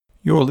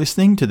You're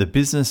listening to the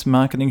Business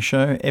Marketing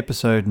Show,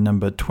 episode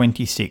number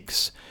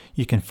 26.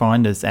 You can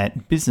find us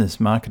at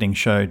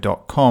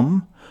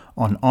businessmarketingshow.com,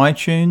 on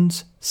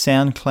iTunes,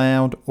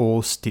 SoundCloud,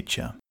 or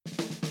Stitcher.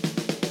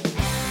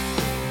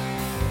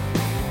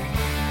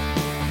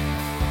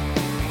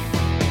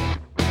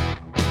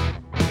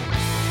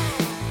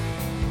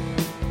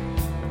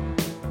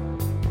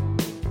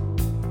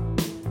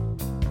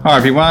 Hi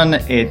everyone,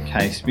 Ed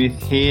K. Smith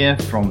here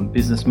from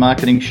Business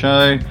Marketing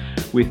Show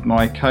with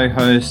my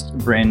co-host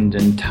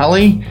Brendan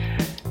Tully.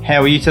 How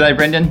are you today,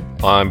 Brendan?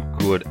 I'm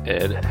good,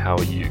 Ed. How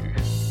are you?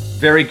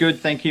 Very good,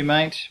 thank you,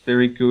 mate.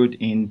 Very good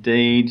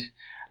indeed.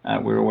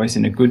 We're always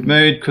in a good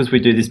mood because we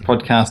do this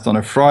podcast on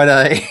a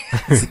Friday.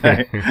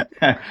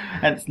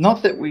 And it's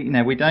not that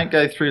we don't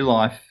go through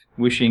life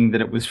wishing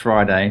that it was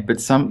Friday, but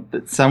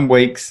some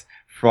weeks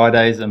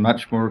Fridays are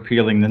much more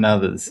appealing than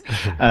others.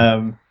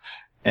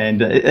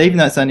 And even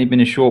though it's only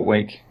been a short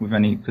week,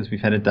 because we've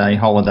had a day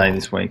holiday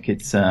this week,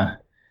 it's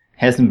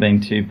hasn't been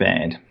too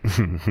bad.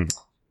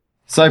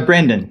 So,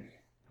 Brendan,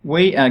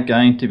 we are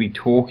going to be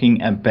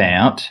talking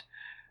about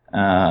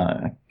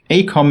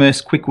e-commerce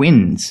quick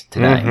wins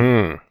today.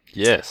 Mm-hmm.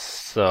 Yes.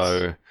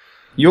 So,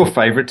 your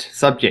favourite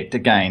subject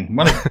again.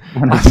 One of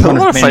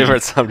my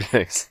favourite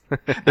subjects.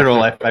 They're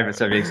all our favourite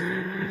subjects.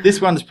 This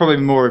one's probably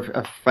more of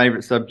a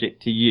favourite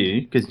subject to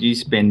you because you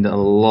spend a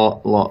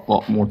lot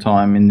more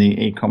time in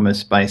the e-commerce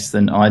space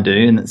than I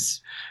do, and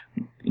it's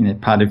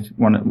part of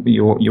one of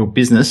your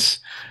business.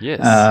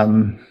 Yes.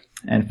 And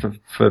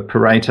for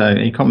Pareto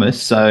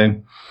e-commerce. So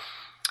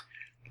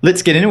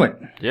let's get into it.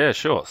 Yeah,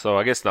 sure. So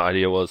I guess the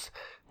idea was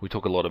we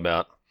talk a lot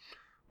about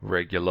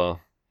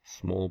regular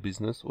small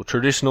business or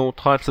traditional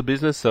types of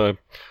business. So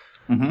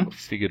I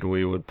figured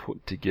we would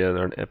put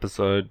together an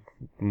episode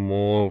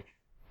more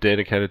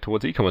dedicated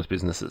towards e-commerce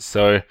businesses.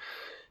 So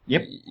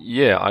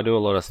yeah, I do a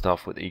lot of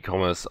stuff with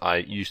e-commerce. I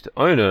used to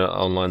own an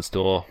online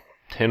store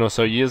 10 or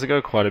so years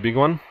ago, quite a big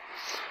one.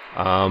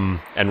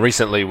 And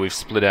recently we've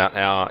split out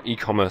our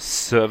e-commerce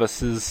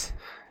services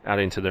out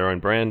into their own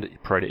brand,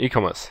 Pareto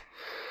Ecommerce.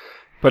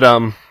 But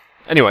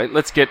anyway,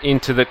 let's get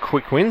into the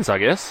quick wins, I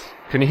guess.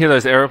 Can you hear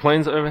those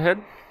aeroplanes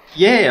overhead?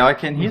 Yeah, I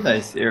can hear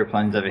those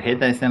aeroplanes overhead.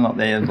 They sound like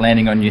they're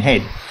landing on your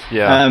head.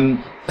 Yeah.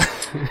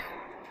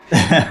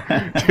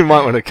 You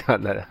might want to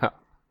cut that out.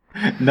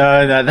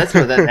 No, that's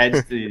what that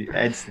adds to the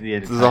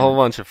entertainment. There's a whole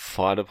bunch of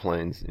fighter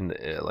planes in the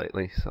air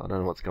lately, so I don't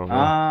know what's going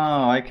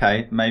on. Oh,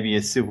 okay. Maybe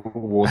a civil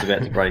war's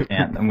about to break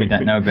out and we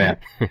don't know about.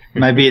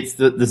 Maybe it's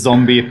the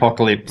zombie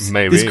apocalypse.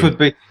 Maybe.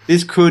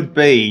 This could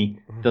be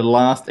the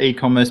last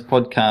e-commerce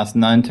podcast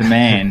known to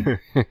man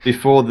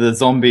before the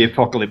zombie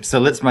apocalypse. So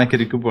let's make it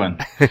a good one.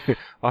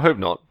 I hope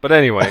not. But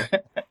anyway.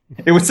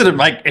 It would sort of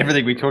make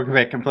everything we talk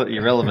about completely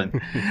irrelevant.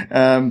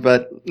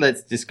 But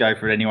let's just go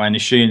for it anyway and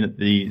assume that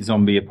the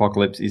zombie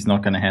apocalypse is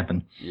not going to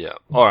happen. Yeah.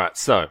 All right.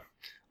 So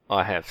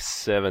I have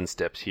 7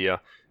 steps here.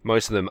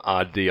 Most of them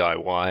are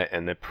DIY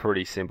and they're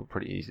pretty simple,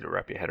 pretty easy to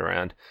wrap your head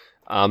around.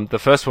 The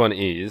first one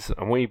is,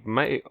 and we've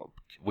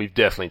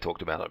definitely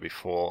talked about it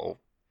before, or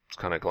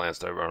kind of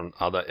glanced over on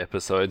other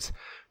episodes,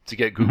 to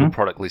get Google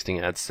product listing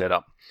ads set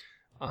up.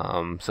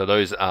 So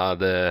those are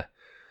the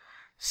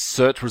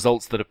search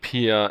results that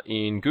appear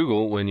in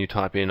Google when you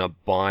type in a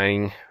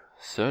buying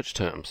search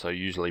term. So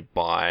usually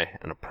buy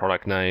and a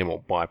product name, or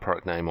buy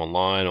product name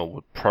online,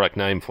 or product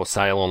name for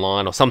sale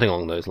online, or something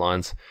along those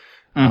lines.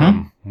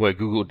 Where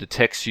Google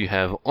detects you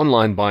have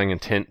online buying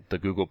intent, the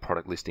Google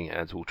product listing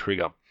ads will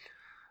trigger.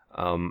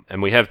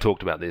 And we have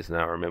talked about this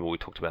now. I remember we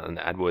talked about it in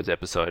the AdWords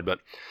episode, but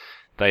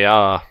they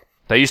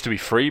used to be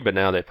free, but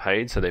now they're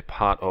paid, so they're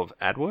part of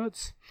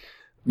AdWords.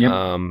 Yep.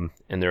 And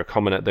they're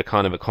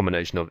kind of a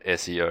combination of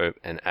SEO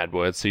and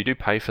AdWords, so you do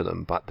pay for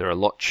them, but they're a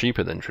lot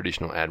cheaper than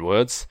traditional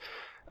AdWords.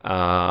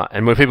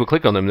 And when people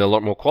click on them, they're a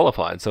lot more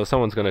qualified. So if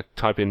someone's going to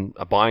type in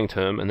a buying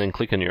term and then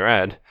click on your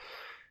ad,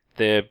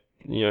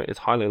 it's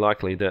highly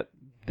likely that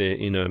they're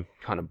in a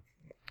kind of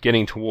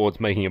getting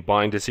towards making a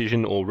buying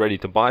decision or ready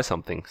to buy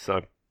something.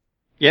 So.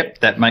 Yep,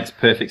 that makes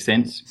perfect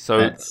sense. So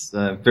that's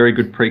a very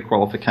good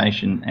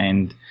pre-qualification.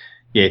 And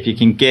yeah, if you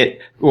can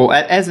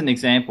as an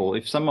example,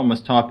 if someone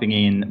was typing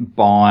in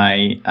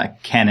buy a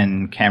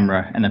Canon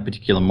camera and a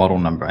particular model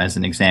number as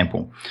an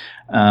example,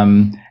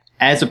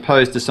 as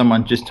opposed to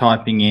someone just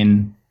typing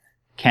in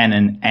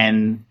Canon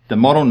and the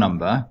model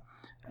number,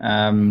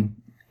 and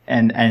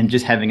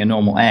just having a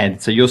normal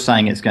ad. So you're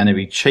saying it's going to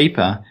be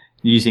cheaper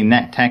using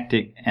that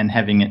tactic and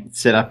having it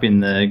set up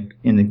in the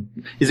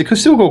is it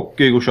still called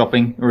Google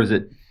Shopping, or is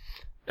it?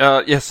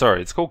 Yes,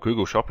 sorry, it's called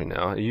Google Shopping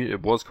now.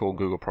 It was called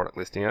Google Product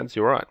Listing Ads.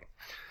 You're right.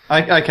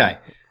 Okay.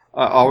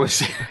 I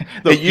was.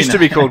 Look, it used to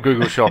be called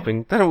Google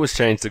Shopping. Then it was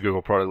changed to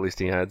Google Product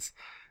Listing Ads.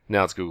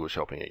 Now it's Google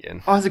Shopping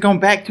again. Oh, has it gone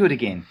back to it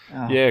again?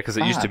 Oh, yeah, because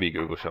it used to be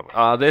Google Shopping.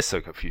 They're so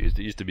confused.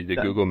 It used to be the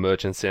Google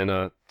Merchant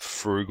Center,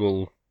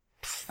 Frugal,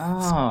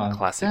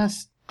 classic.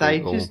 They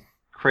just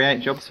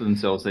create jobs for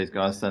themselves, these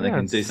guys, so they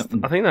can do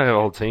something. I think they have a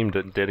whole team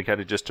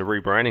dedicated just to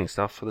rebranding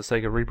stuff for the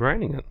sake of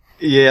rebranding it.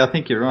 Yeah, I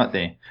think you're right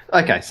there.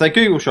 Okay, so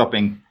Google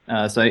Shopping.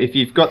 So if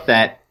you've got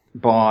that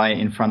buy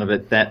in front of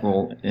it, that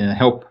will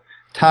help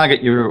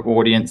target your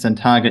audience and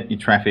target your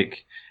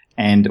traffic,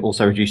 and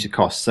also reduce your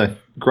costs. So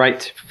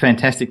great,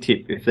 fantastic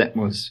tip. If that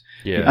was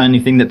the only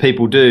thing that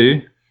people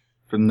do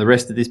from the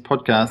rest of this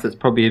podcast, that's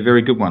probably a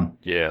very good one.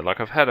 Yeah, like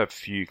I've had a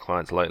few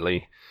clients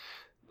lately,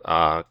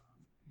 kind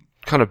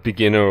of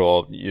beginner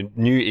or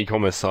new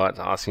e-commerce sites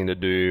asking to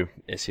do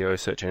SEO,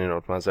 search engine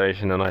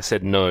optimization, and I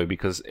said no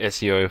because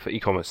SEO for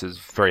e-commerce is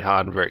very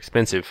hard and very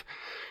expensive.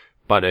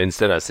 But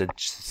instead I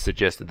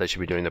suggested they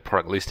should be doing the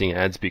product listing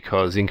ads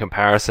because in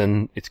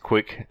comparison, it's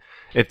quick.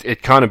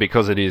 It kind of,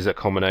 because it is a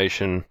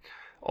combination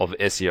of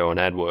SEO and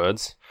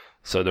AdWords,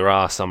 so there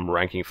are some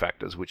ranking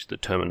factors which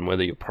determine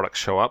whether your products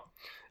show up,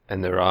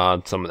 and there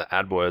are some of the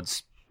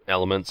AdWords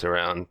elements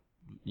around,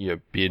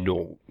 bid,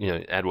 or,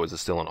 AdWords are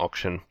still on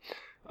auction.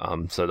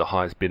 So the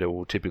highest bidder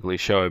will typically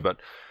show, but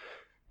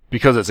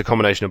because it's a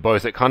combination of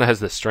both, it kind of has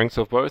the strength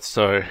of both.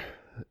 So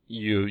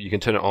you can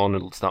turn it on,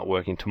 it'll start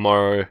working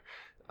tomorrow.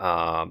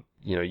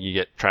 You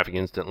get traffic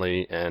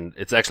instantly, and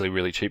it's actually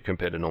really cheap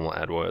compared to normal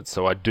AdWords.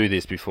 So I do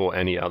this before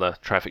any other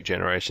traffic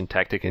generation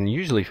tactic, and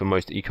usually for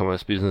most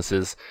e-commerce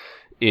businesses,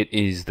 it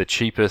is the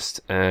cheapest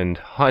and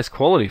highest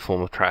quality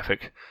form of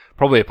traffic,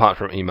 probably apart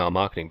from email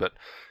marketing, but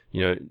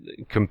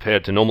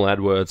compared to normal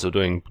AdWords or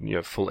doing,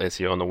 full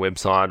SEO on the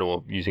website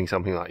or using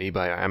something like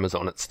eBay or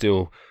Amazon, it's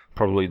still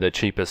probably the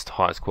cheapest,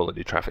 highest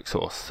quality traffic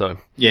source. So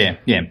yeah.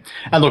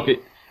 And look,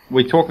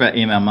 we talk about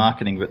email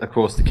marketing, but of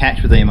course the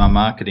catch with email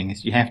marketing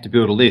is you have to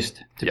build a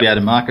list to be able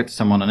to market to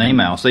someone on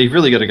email. So you've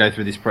really got to go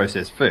through this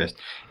process first.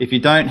 If you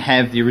don't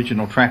have the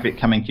original traffic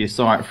coming to your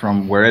site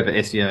from wherever,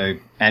 SEO,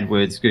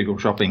 AdWords, Google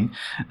Shopping,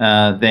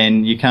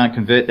 then you can't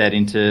convert that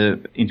into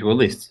a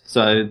list.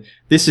 So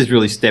this is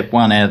really step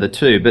one out of the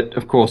two. But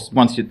of course,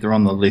 once they're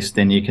on the list,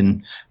 then you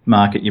can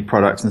market your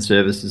products and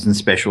services and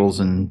specials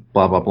and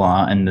blah, blah,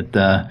 blah. And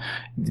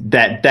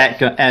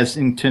that as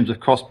in terms of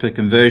cost per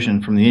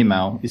conversion from the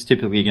email is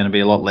typically going to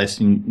be a lot less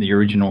than the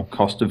original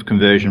cost of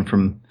conversion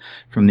from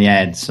the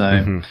ads.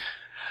 So,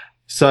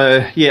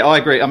 So yeah, I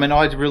agree. I mean,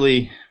 I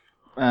really,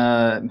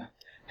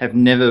 have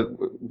never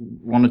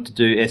wanted to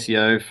do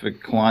SEO for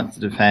clients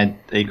that have had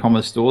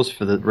e-commerce stores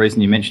for the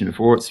reason you mentioned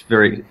before. It's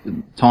very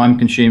time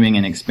consuming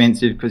and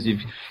expensive because you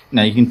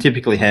can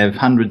typically have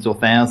hundreds or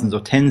thousands or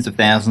tens of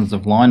thousands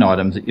of line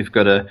items that you've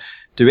got to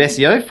do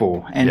SEO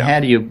for. And how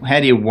do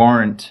you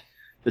warrant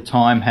the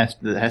time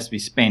that has to be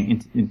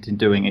spent into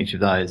doing each of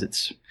those?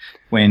 It's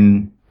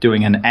when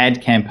doing an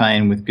ad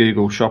campaign with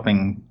Google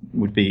Shopping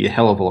would be a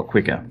hell of a lot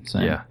quicker. So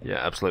yeah,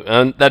 absolutely.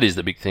 And that is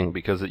the big thing,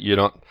 because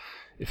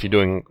if you're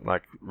doing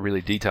like really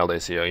detailed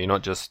SEO, you're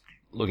not just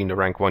looking to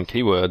rank one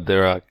keyword.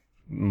 There are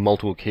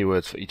multiple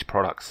keywords for each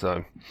product,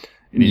 so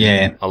it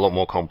is a lot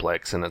more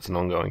complex, and it's an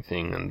ongoing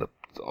thing. And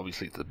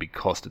obviously, it's a big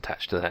cost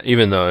attached to that.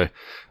 Even though,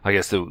 I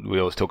guess we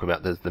always talk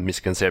about the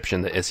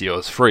misconception that SEO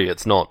is free.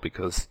 It's not,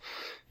 because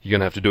you're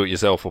going to have to do it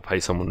yourself or pay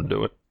someone to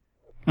do it.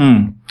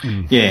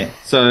 Yeah.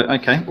 So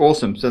okay,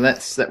 awesome. So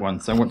that's that one.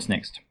 So what's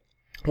next?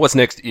 What's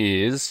next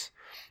is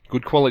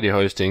good quality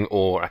hosting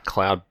or a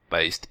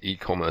cloud-based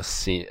e-commerce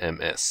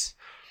CMS.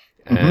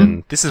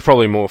 And this is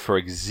probably more for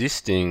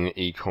existing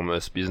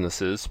e-commerce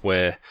businesses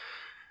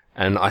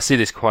and I see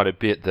this quite a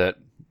bit, that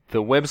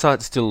the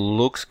website still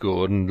looks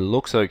good and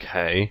looks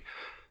okay,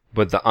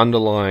 but the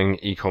underlying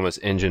e-commerce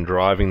engine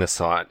driving the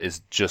site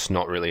is just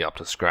not really up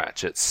to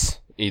scratch. It's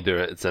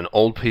an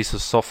old piece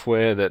of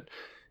software that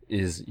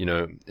is,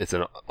 it's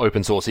an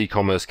open source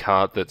e-commerce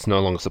cart that's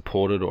no longer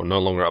supported or no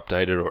longer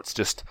updated, or it's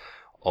just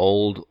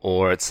old,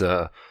 or it's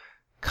a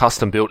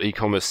custom-built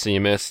e-commerce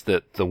CMS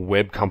that the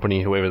web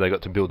company, whoever they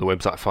got to build the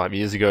website 5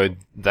 years ago,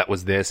 that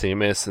was their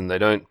CMS,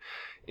 and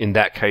in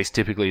that case,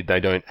 typically they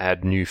don't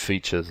add new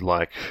features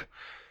like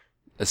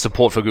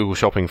support for Google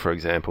Shopping, for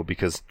example,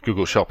 because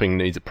Google Shopping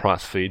needs a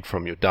price feed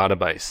from your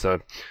database.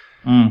 So,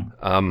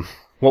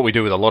 what we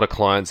do with a lot of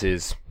clients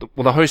is,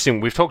 the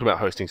hosting, we've talked about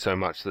hosting so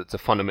much that it's a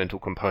fundamental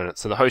component.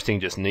 So the hosting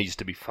just needs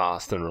to be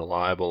fast and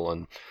reliable,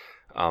 and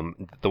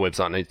the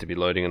website needs to be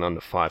loading in under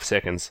 5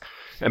 seconds.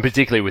 And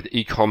particularly with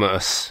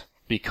e-commerce,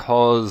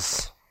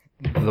 because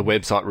the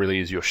website really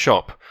is your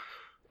shop,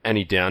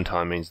 any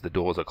downtime means the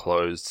doors are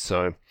closed.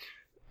 So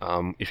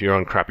if you're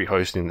on crappy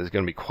hosting, there's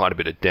going to be quite a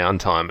bit of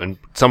downtime. And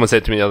someone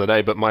said to me the other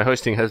day, but my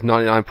hosting has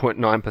 99.9%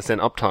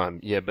 uptime.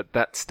 Yeah, but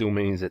that still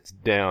means it's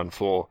down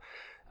for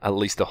at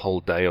least a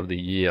whole day of the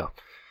year.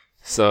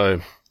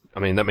 So, I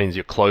mean, that means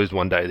you're closed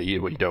one day of the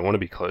year where you don't want to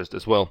be closed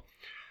as well.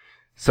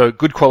 So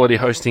good quality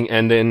hosting,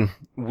 and then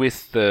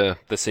with the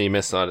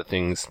CMS side of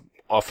things,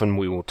 often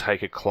we will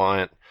take a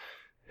client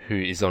who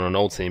is on an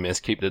old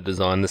CMS, keep the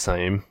design the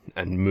same,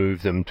 and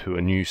move them to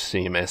a new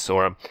CMS,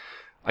 or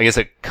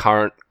a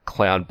current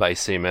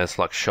cloud-based CMS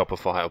like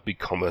Shopify or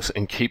BigCommerce,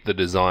 and keep the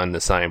design the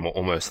same or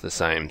almost the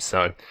same.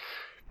 So,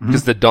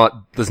 because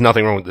there's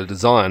nothing wrong with the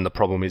design, the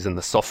problem is in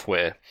the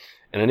software.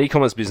 And an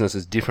e-commerce business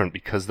is different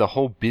because the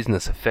whole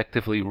business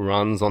effectively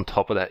runs on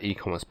top of that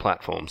e-commerce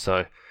platform.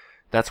 So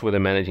that's where they're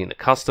managing the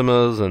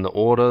customers and the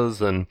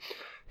orders, and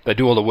they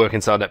do all the work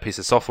inside that piece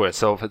of software.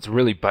 So if it's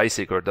really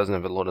basic or it doesn't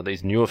have a lot of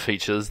these newer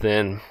features,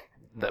 then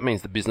that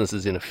means the business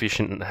is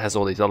inefficient and has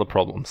all these other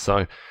problems.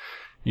 So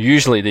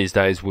usually these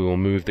days we will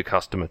move the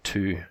customer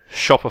to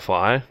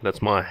Shopify.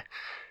 That's my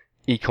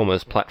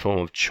e-commerce platform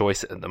of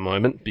choice at the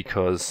moment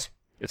because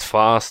it's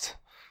fast.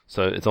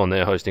 So it's on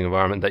their hosting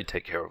environment. They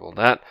take care of all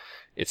that.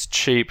 It's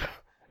cheap.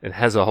 It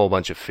has a whole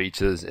bunch of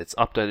features. It's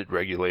updated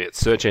regularly. It's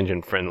search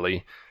engine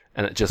friendly,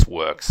 and it just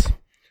works.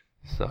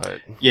 So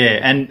yeah,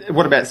 and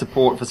what about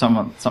support for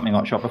something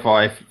like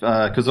Shopify?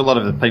 Because a lot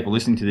of the people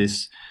listening to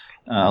this,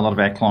 a lot of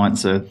our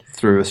clients are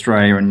through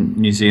Australia and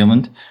New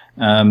Zealand.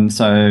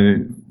 So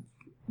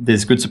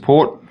there's good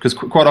support because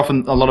quite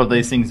often a lot of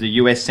these things are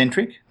US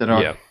centric that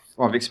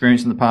I've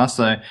experienced in the past.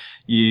 So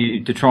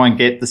to try and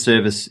get the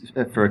service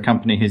for a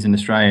company who's in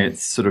Australia,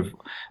 it's sort of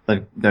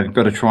they've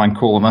got to try and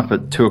call them up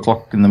at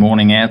 2:00 in the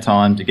morning our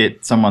time to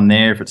get someone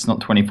there if it's not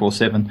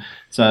 24/7.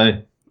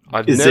 So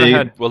I've never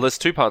had. Well, there's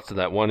two parts to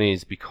that. One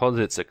is because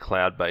it's a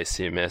cloud-based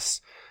CMS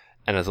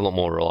and it's a lot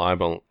more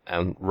reliable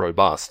and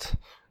robust.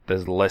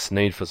 There's less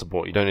need for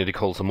support. You don't need to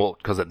call support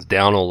because it's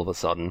down all of a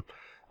sudden,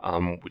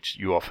 which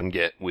you often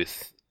get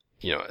with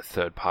a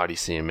third-party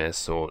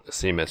CMS or a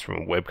CMS from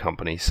a web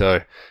company.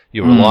 So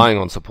you're relying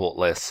on support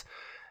less,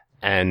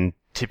 and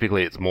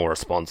typically it's more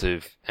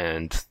responsive.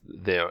 And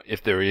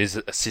if there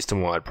is a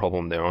system-wide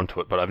problem, they're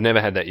onto it. But I've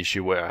never had that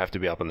issue where I have to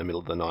be up in the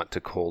middle of the night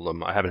to call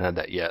them. I haven't had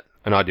that yet,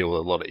 and I deal with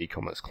a lot of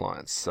e-commerce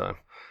clients, so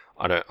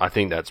I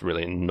think that's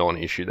really a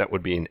non-issue. That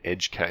would be an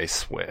edge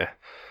case where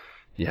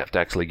you have to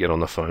actually get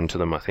on the phone to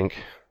them, I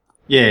think.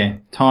 Yeah,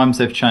 times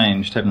have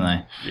changed, haven't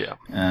they? Yeah.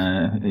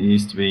 It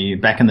used to be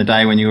back in the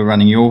day when you were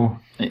running your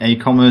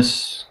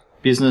e-commerce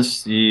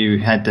business, you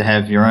had to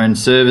have your own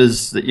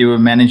servers that you were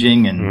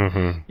managing,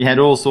 and you had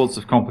all sorts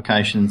of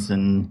complications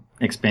and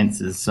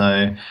expenses.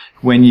 So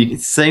when you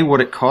see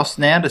what it costs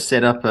now to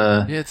set up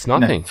it's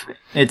nothing.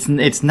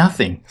 It's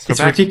nothing. So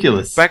it's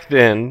ridiculous. Back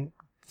then,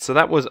 so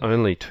that was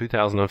only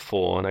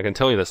 2004, and I can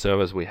tell you the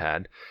servers we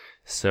had.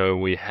 So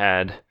we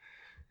had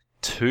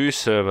 2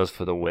 servers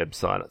for the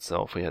website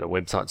itself. We had a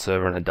website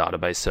server and a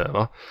database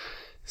server.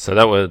 So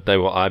they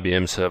were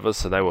IBM servers,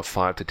 so they were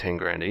 $5,000 to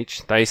 $10,000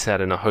 each. They sat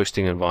in a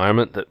hosting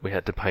environment that we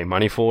had to pay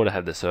money for to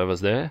have the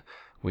servers there.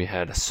 We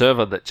had a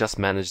server that just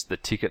managed the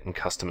ticket and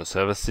customer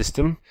service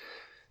system.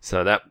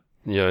 So that,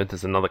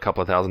 there's another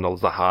couple of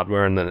 $1,000s of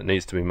hardware, and then it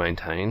needs to be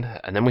maintained.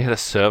 And then we had a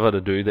server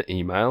to do the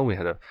email. We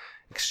had a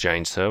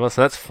Exchange server.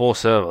 So that's 4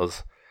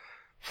 servers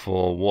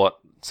for what?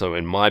 So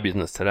in my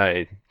business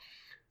today,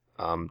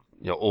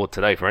 or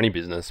today for any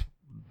business,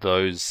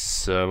 those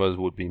servers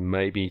would be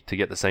maybe, to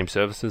get the same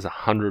services,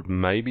 $100,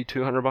 maybe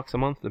 $200 a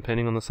month,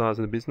 depending on the size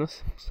of the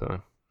business. So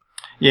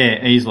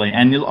yeah, easily.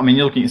 And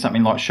you're looking at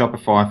something like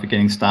Shopify for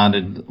getting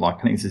started. Like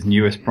I think this is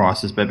US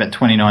prices, but about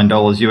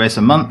 $29 US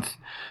a month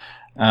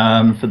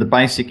for the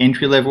basic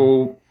entry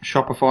level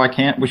Shopify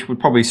account, which would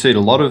probably suit a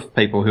lot of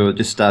people who are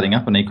just starting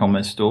up an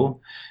e-commerce store.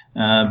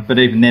 But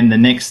even then, the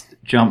next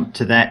jump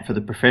to that for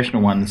the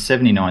professional one is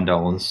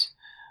 $79.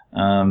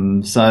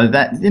 So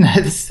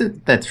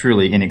that that's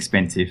really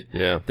inexpensive.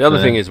 Yeah. The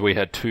other thing is we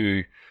had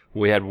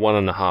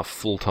 1.5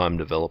 full-time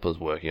developers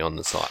working on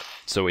the site.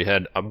 So we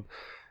had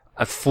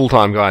a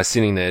full-time guy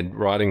sitting there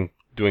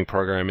doing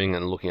programming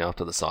and looking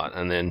after the site,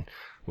 and then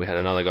we had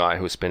another guy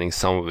who was spending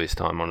some of his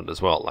time on it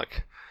as well.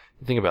 Like,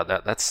 think about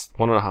that. That's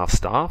 1.5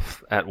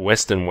 staff at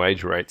Western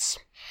wage rates.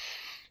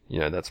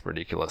 That's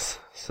ridiculous.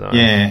 So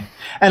yeah.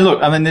 And look,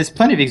 there's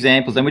plenty of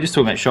examples, and we're just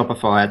talking about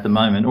Shopify at the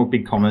moment, or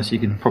BigCommerce. You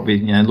could probably,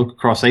 look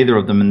across either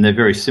of them, and they're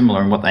very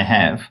similar in what they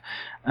have.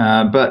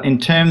 But in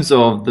terms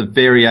of the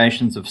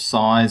variations of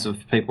size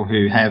of people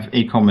who have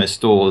e-commerce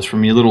stores,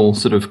 from your little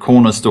sort of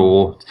corner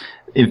store,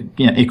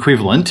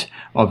 equivalent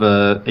of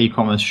a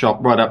e-commerce shop,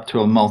 right up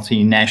to a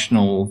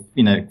multinational,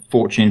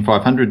 Fortune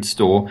 500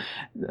 store,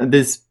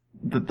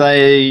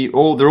 they're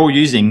all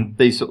using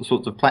these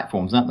sorts of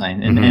platforms, aren't they?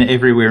 And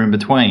everywhere in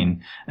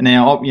between. And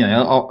now,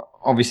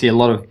 obviously a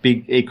lot of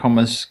big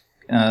e-commerce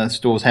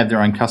stores have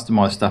their own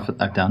customized stuff that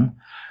they've done.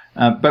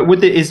 But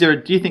do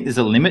you think there's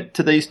a limit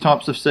to these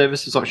types of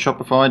services like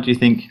Shopify? Do you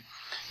think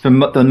for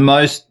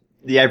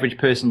the average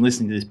person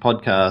listening to this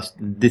podcast,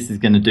 this is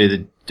going to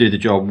do the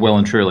job well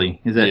and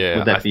truly? Would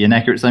that be an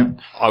accurate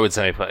statement? I would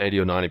say for 80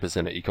 or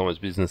 90% of e-commerce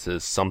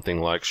businesses, something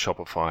like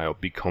Shopify or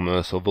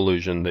BigCommerce or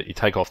Volusion that you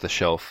take off the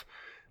shelf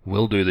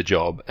will do the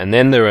job. And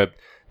then the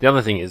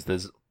other thing is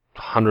there's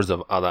hundreds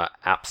of other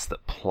apps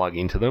that plug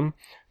into them.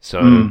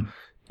 So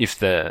if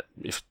say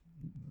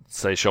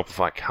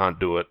Shopify can't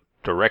do it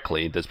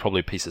directly, there's probably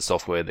a piece of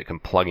software that can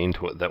plug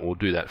into it that will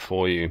do that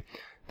for you.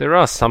 There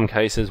are some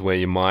cases where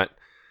you might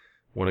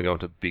want to go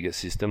into a bigger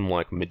system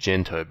like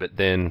Magento, but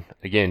then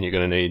again, you're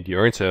going to need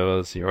your own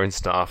servers, your own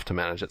staff to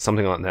manage it.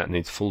 Something like that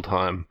needs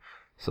full-time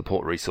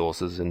support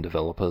resources and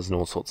developers and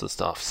all sorts of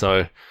stuff.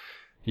 So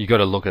you got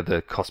to look at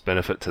the cost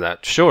benefit to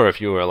that. Sure,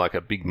 if you were like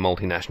a big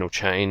multinational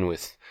chain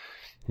with,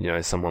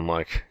 someone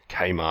like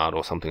Kmart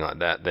or something like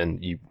that, then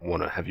you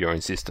want to have your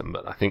own system.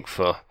 But I think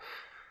for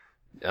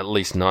at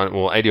least 80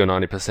 or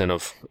 90%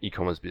 of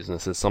e-commerce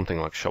businesses, something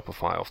like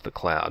Shopify off the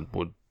cloud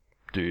would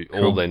do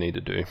all they need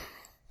to do.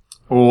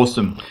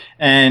 Awesome.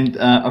 And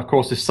of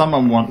course, if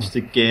someone wants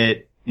to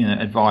get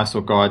advice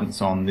or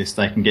guidance on this,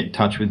 they can get in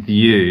touch with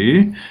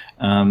you.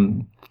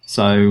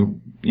 So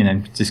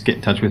just get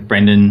in touch with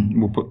Brendan.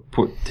 We'll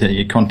put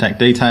your contact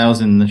details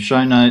in the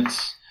show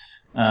notes.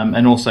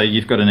 And also,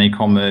 you've got an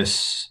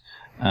e-commerce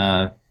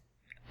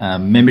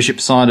membership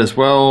site as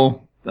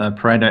well,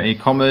 Pareto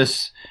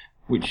e-commerce,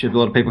 which have a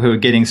lot of people who are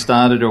getting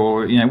started.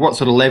 Or what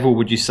sort of level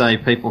would you say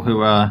people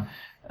who are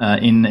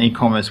in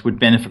e-commerce would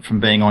benefit from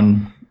being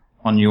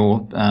on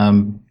your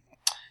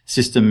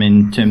system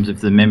in terms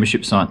of the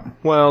membership site?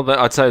 Well,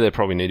 I'd say they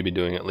probably need to be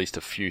doing at least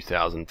a few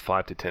thousand,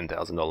 $5,000 to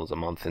 $10,000 a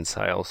month in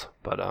sales.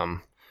 But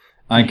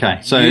okay,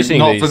 so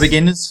not for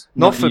beginners.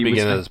 Not for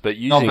beginners, but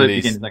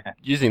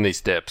using these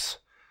steps.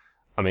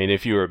 I mean,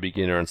 if you were a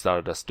beginner and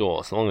started a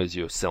store, as long as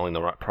you're selling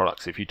the right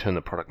products, if you turn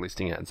the product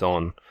listing ads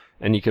on,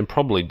 and you can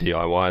probably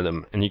DIY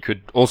them, and you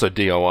could also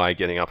DIY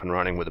getting up and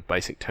running with a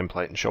basic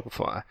template in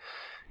Shopify,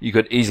 you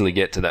could easily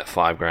get to that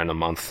 $5,000 a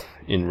month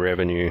in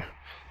revenue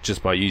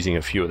just by using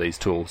a few of these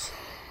tools.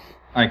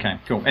 Okay,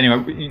 cool.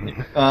 Anyway,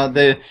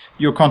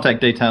 your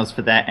contact details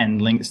for that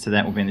and links to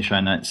that will be in the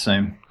show notes.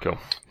 So cool.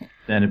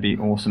 That'd be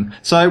awesome.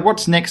 So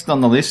what's next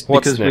on the list?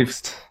 What's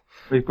next?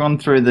 We've gone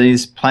through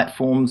these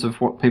platforms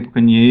of what people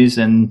can use,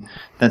 and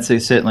that's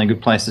certainly a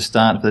good place to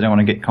start if they don't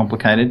want to get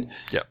complicated.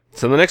 Yeah.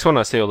 So the next one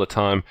I see all the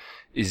time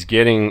is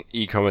getting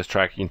e-commerce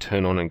tracking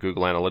turned on in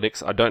Google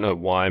Analytics. I don't know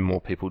why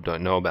more people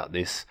don't know about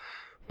this,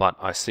 but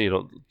I see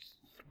it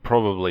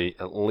probably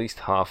at least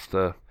half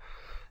the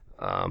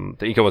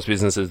e-commerce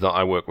businesses that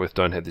I work with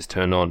don't have this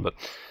turned on. But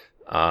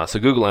so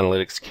Google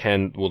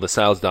Analytics the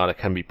sales data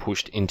can be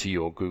pushed into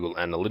your Google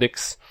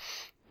Analytics.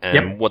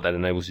 And what that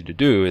enables you to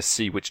do is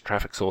see which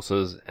traffic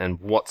sources and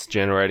what's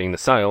generating the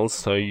sales,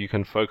 so you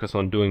can focus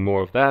on doing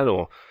more of that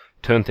or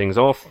turn things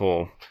off,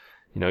 or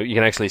you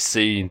can actually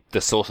see the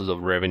sources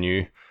of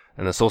revenue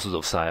and the sources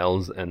of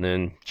sales and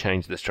then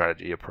change the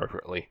strategy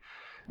appropriately.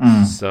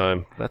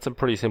 So that's a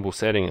pretty simple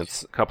setting.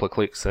 It's a couple of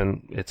clicks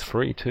and it's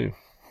free too.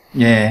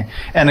 Yeah.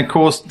 And of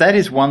course, that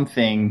is one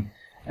thing,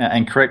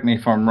 and correct me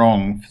if I'm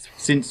wrong,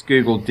 since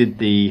Google did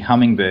the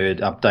Hummingbird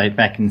update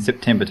back in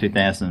September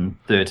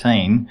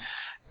 2013,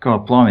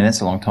 God blimey,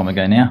 that's a long time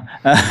ago now.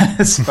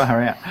 It's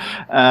far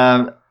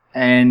out.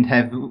 And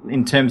have,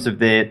 in terms of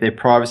their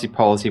privacy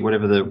policy,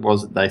 whatever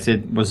they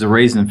said was the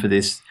reason for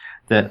this,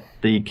 that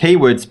the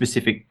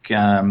keyword-specific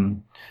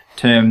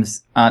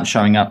terms aren't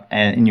showing up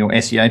in your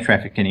SEO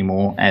traffic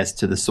anymore as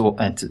to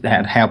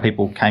how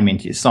people came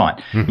into your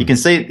site. Mm-hmm. You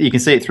can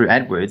see it through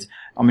AdWords.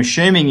 I'm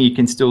assuming you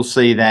can still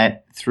see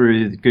that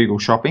through Google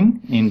Shopping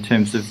in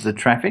terms of the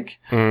traffic.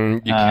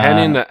 You can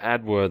in the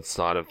AdWords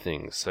side of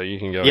things, so you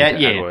can go into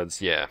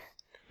AdWords. Yeah,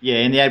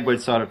 in the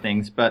AdWords side of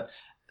things. But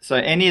so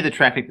any of the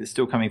traffic that's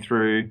still coming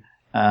through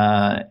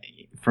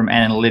from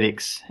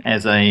analytics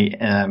as a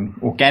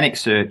organic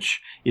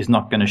search is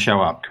not going to show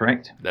up,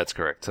 correct? That's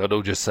correct. So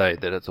it'll just say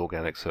that it's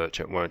organic search.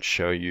 It won't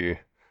show you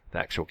the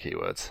actual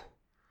keywords.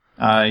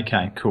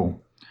 Okay,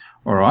 cool.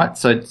 All right.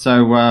 So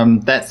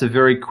that's a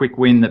very quick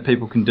win that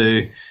people can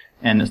do,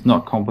 and it's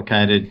not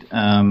complicated.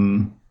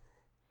 And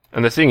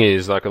the thing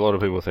is, like, a lot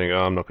of people think,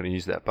 I'm not going to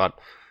use that. But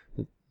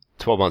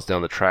 12 months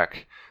down the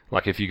track,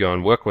 like if you go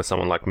and work with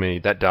someone like me,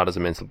 that data is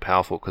immensely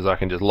powerful because I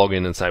can just log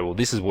in and say, well,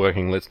 this is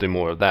working. Let's do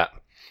more of that.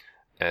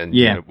 And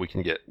we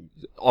can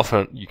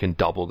often you can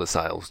double the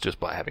sales just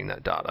by having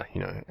that data,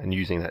 and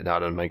using that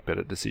data to make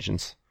better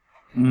decisions.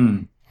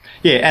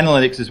 Yeah,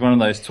 analytics is one of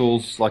those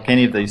tools, like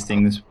any of these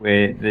things,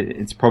 where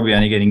it's probably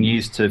only getting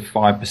used to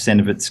 5%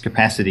 of its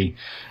capacity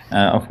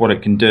of what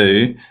it can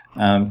do,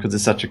 because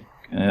it's such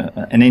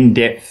an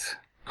in-depth,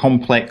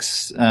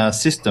 complex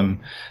system.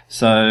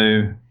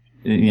 So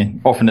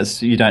often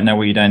you don't know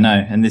what you don't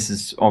know, and this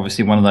is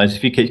obviously one of those.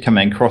 If you keep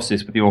coming across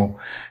this with your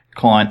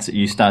clients that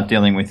you start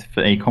dealing with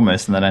for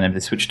e-commerce and they don't have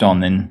this switched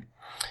on, then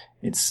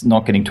it's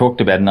not getting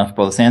talked about enough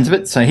by the sounds of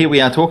it. So here we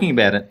are talking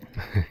about it.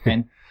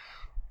 And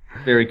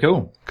very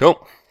cool.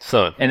 Cool.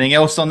 So anything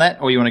else on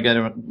that, or you want to go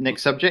to the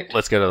next subject?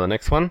 Let's go to the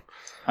next one.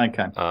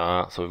 Okay.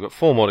 So we've got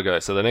 4 more to go.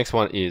 So the next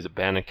one is a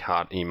banner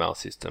cart email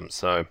system.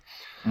 So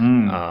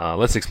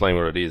let's explain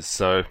what it is.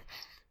 So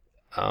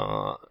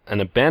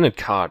an abandoned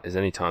cart is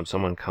any time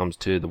someone comes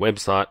to the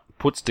website,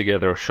 puts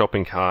together a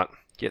shopping cart,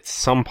 gets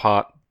some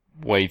part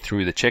way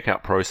through the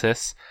checkout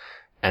process,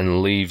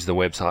 and leaves the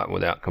website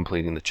without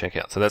completing the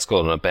checkout. So that's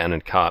called an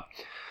abandoned cart.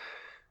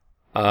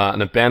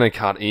 An abandoned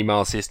cart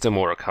email system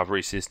or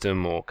recovery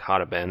system or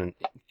cart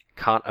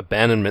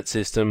abandonment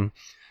system,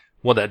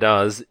 what that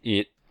does,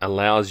 it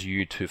allows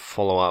you to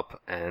follow up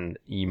and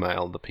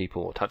email the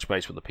people or touch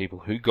base with the people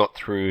who got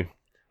through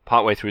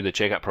partway through the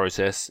checkout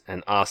process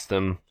and ask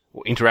them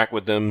or interact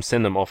with them,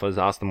 send them offers,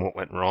 ask them what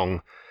went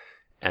wrong,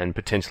 and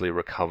potentially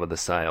recover the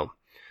sale.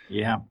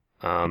 Yeah.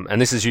 And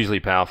this is usually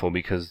powerful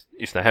because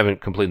if they haven't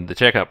completed the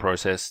checkout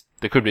process,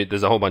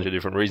 there's a whole bunch of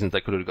different reasons.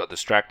 They could have got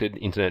distracted,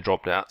 internet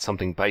dropped out,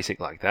 something basic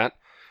like that,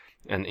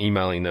 and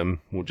emailing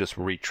them will just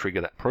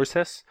re-trigger that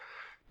process.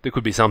 there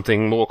could be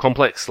something more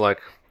complex, like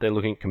they're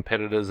looking at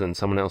competitors and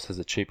someone else has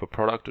a cheaper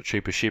product or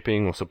cheaper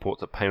shipping or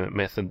supports a payment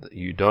method that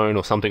you don't,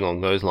 or something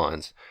along those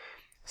lines.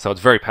 So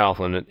it's very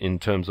powerful in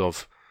terms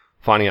of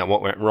finding out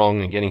what went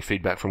wrong and getting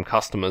feedback from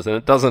customers. And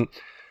it doesn't...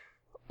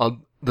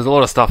 there's a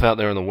lot of stuff out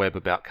there on the web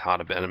about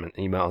cart abandonment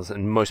emails,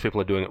 and most people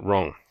are doing it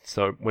wrong.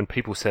 So when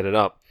people set it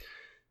up,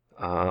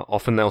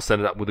 often they'll set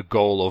it up with a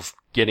goal of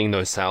getting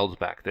those sales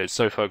back. They're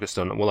so focused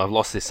on, well, I've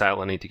lost this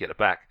sale, I need to get it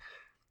back.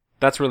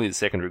 That's really the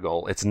secondary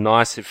goal. It's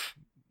nice if,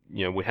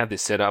 we have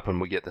this set up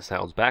and we get the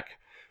sales back.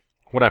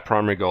 What our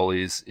primary goal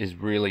is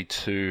really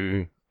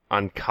to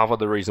uncover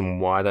the reason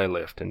why they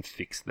left and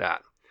fix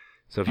that.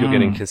 So if you're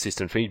getting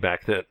consistent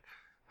feedback that,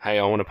 hey,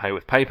 I want to pay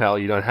with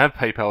PayPal, you don't have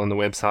PayPal on the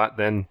website,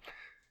 then...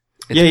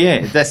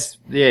 that's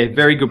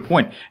very good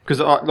point. Because,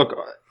 look,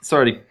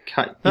 sorry to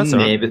cut in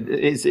there, but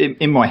it's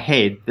in my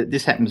head that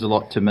this happens a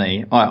lot to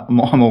me. I'm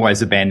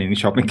always abandoning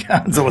shopping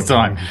carts all the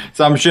time.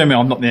 So I'm assuming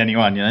I'm not the only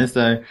one,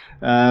 So,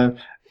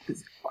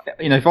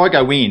 if I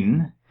go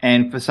in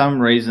and for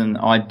some reason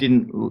I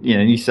didn't,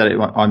 you said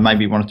I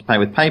maybe wanted to pay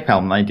with PayPal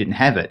and they didn't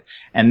have it,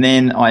 and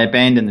then I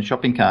abandoned the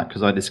shopping cart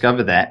because I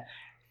discovered that,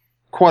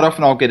 quite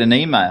often I'll get an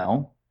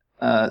email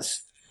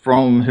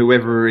from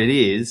whoever it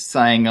is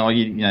saying,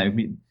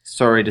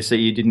 sorry to see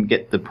you didn't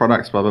get the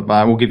products, blah, blah,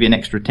 blah. We'll give you an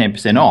extra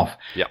 10% off.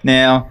 Yep.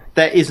 Now,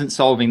 that isn't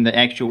solving the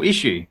actual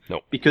issue.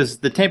 Nope. Because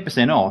the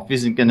 10% off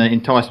isn't going to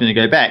entice me to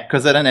go back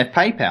because I don't have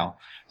PayPal.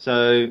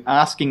 So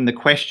asking the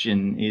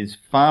question is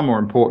far more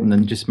important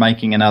than just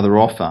making another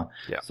offer.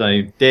 Yep.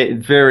 So they're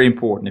very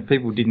important. If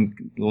people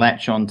didn't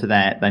latch on to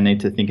that, they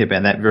need to think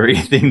about that very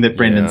thing that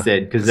Brendan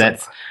said, because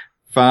that's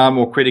far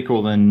more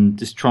critical than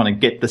just trying to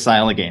get the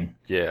sale again.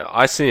 Yeah,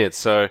 I see it.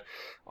 So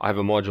I have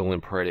a module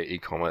in Pareto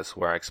e-commerce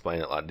where I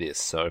explain it like this.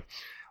 So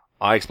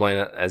I explain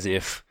it as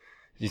if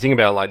you think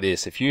about it like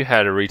this. If you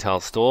had a retail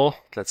store,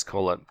 let's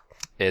call it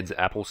Ed's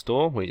Apple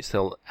Store, where you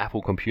sell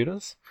Apple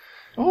computers.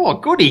 Oh,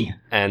 goody.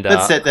 And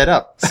let's set that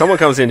up. Someone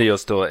comes into your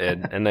store,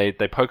 Ed, and they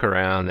poke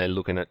around, they're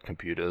looking at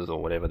computers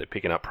or whatever, they're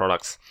picking up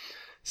products,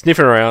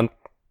 sniffing around,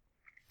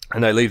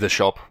 and they leave the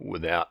shop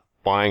without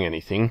buying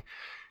anything.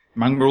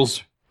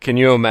 Mongrels. Can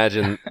you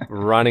imagine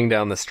running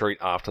down the street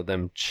after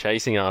them,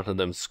 chasing after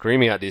them,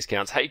 screaming out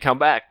discounts? Hey, come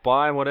back,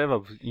 buy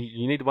whatever.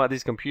 You need to buy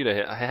this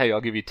computer. Hey,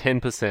 I'll give you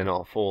 10%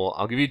 off, or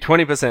I'll give you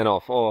 20%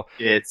 off, or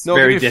I'll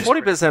give you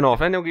desperate. 40%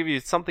 off, and I'll give you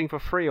something for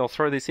free. I'll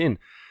throw this in.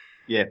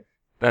 Yeah.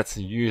 That's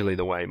usually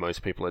the way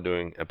most people are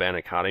doing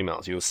abandoned cart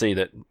emails. You'll see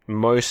that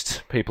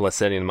most people are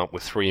setting them up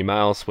with 3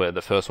 emails, where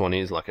the first one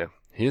is like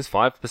here's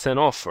 5%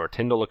 off, or a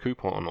 $10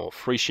 coupon, or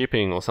free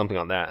shipping, or something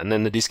like that. And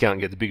then the discount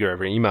gets bigger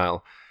every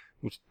email,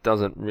 which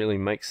doesn't really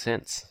make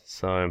sense.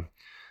 So,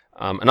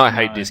 and I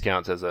hate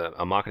discounts as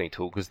a marketing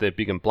tool because they're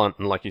big and blunt.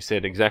 And like you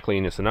said, exactly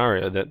in your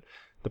scenario, that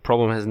the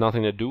problem has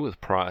nothing to do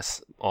with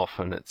price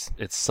often.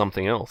 It's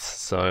something else.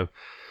 So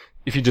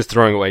if you're just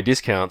throwing away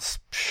discounts,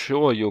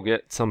 sure, you'll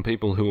get some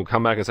people who will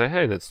come back and say,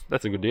 hey, that's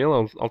a good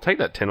deal. I'll take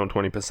that 10 or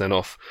 20%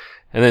 off.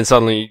 And then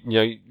suddenly,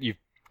 you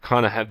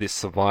kind of have this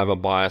survivor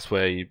bias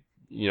where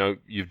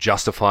you've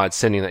justified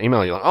sending the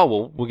email. You're like, oh,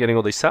 well, we're getting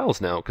all these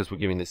sales now because we're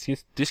giving this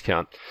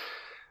discount.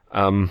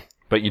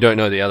 But you don't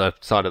know the other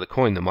side of the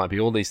coin. There might be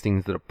all these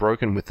things that are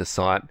broken with the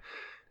site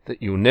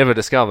that you'll never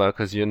discover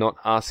because you're not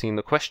asking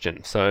the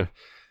question. So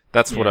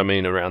that's what I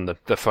mean around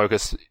the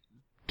focus.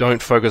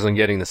 Don't focus on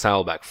getting the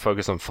sale back.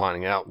 Focus on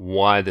finding out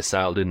why the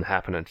sale didn't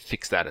happen and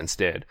fix that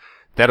instead.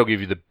 That'll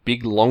give you the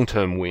big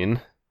long-term win.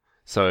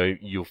 So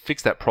you'll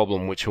fix that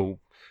problem, which will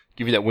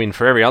give you that win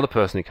for every other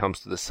person who comes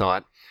to the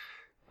site.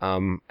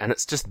 And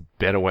it's just a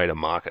better way to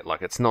market.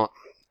 Like, it's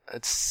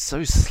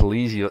so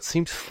sleazy. It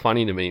seems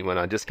funny to me when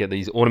I just get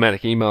these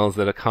automatic emails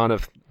that are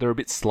they're a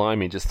bit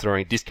slimy, just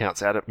throwing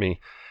discounts out at me.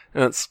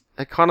 And it's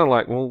kind of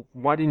like, well,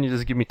 why didn't you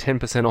just give me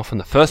 10% off in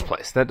the first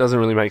place? That doesn't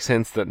really make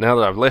sense that now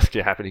that I've left,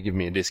 you're happy to give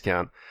me a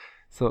discount.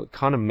 So it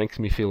kind of makes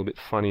me feel a bit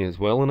funny as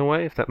well in a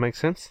way, if that makes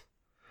sense.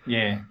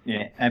 Yeah,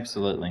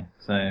 absolutely.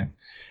 So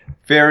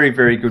very,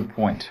 very good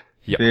point.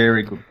 Yep.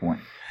 Very good point.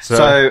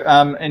 So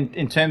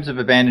in terms of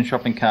abandoned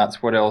shopping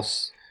carts, what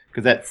else?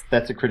 Because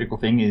that's a critical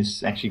thing,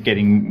 is actually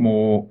getting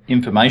more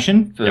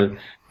information for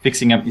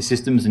fixing up your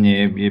systems and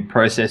your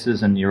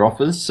processes and your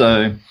offers.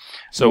 So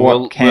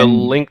we'll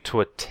link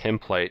to a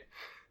template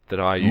that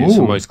I use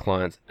for most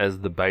clients as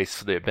the base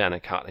for the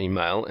abandoned cart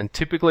email. And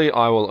typically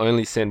I will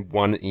only send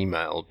one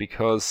email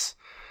because,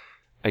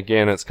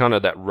 again, it's kind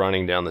of that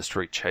running down the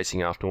street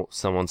chasing after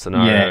someone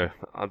scenario.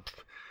 Yeah.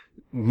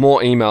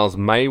 More emails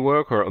may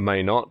work or it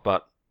may not,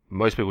 but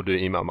most people do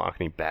email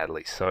marketing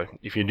badly. So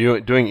if you're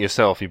doing it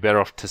yourself, you're better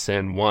off to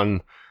send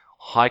one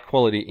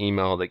high-quality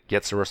email that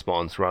gets a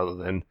response rather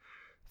than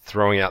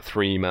throwing out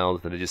 3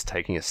 emails that are just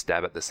taking a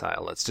stab at the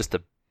sale.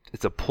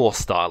 It's a poor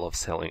style of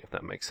selling, if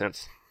that makes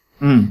sense.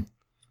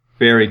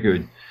 Very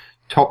good.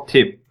 Top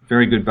tip.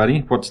 Very good, buddy.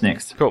 What's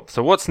next? Cool.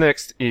 So what's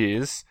next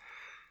is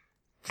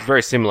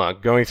very similar,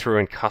 going through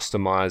and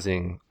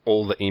customizing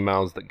all the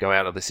emails that go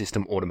out of the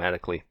system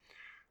automatically.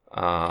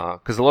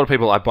 Because a lot of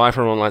people, I buy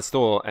from an online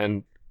store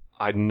and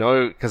I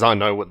know, because I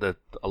know what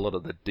a lot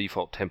of the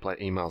default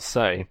template emails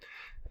say,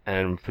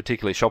 and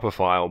particularly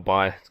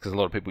Shopify, because a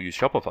lot of people use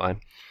Shopify,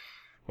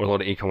 or a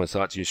lot of e-commerce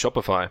sites use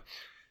Shopify.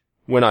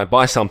 When I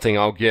buy something,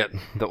 I'll get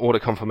the order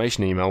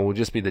confirmation email will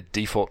just be the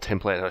default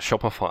template out of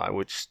Shopify,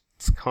 which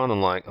is kind of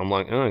like, I'm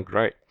like, oh,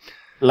 great.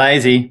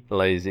 Lazy.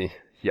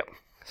 Yep.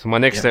 So my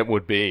next step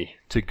would be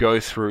to go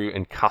through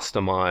and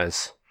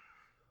customize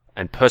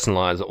and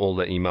personalize all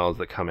the emails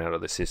that come out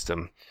of the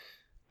system.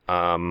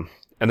 And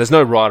there's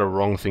no right or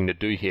wrong thing to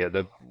do here.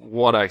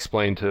 What I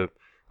explain to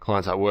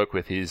clients I work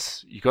with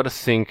is you got to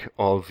think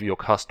of your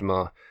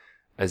customer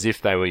as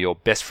if they were your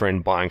best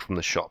friend buying from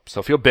the shop. So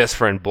if your best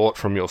friend bought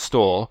from your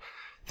store,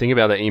 think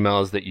about the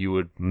emails that you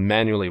would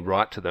manually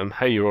write to them.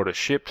 Hey, your order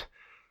shipped.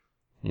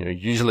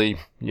 Usually,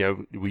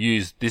 we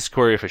use this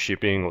courier for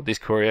shipping or this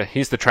courier.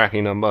 Here's the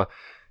tracking number.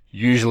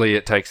 Usually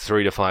it takes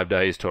 3 to 5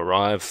 days to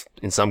arrive.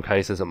 In some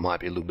cases, it might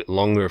be a little bit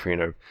longer if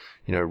you're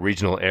in a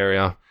regional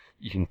area.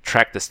 You can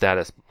track the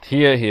status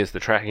here. Here's the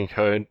tracking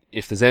code.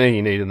 If there's anything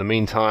you need in the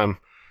meantime,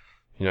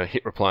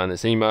 hit reply on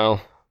this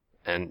email.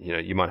 And,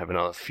 you might have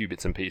another few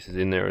bits and pieces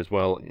in there as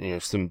well.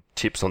 Some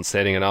tips on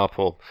setting it up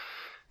or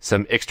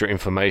some extra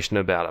information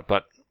about it.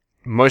 But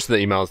most of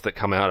the emails that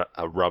come out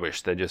are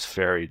rubbish. They're just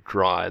very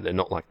dry. They're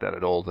not like that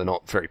at all. They're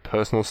not very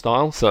personal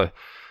style. So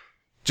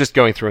just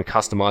going through and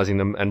customizing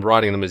them and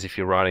writing them as if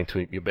you're writing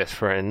to your best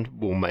friend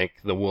will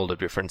make the world of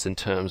difference in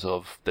terms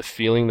of the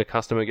feeling the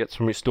customer gets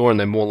from your store, and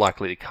they're more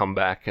likely to come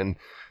back and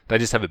they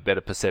just have a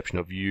better perception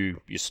of you,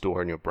 your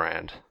store, and your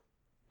brand.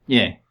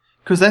 Yeah,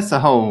 because that's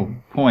the whole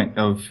point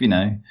of,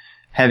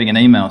 having an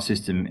email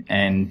system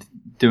and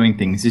doing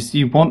things is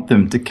you want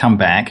them to come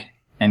back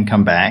and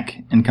come back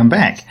and come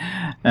back.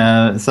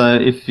 So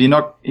if you're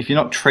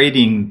not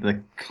treating the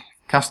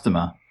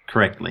customer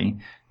correctly,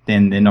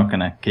 then they're not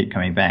going to keep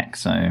coming back.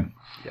 So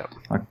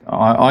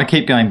I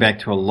keep going back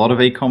to a lot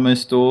of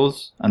e-commerce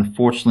stores.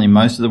 Unfortunately,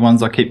 most of the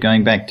ones I keep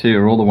going back to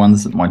are all the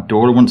ones that my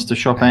daughter wants to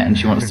shop at and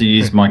she wants to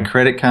use my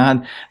credit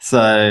card.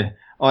 So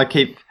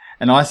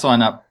I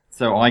sign up,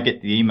 so I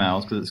get the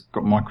emails because it's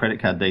got my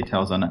credit card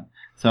details on it.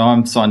 So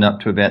I'm signed up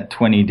to about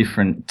 20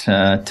 different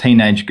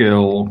teenage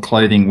girl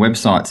clothing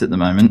websites at the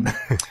moment.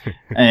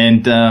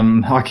 And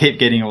I keep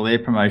getting all their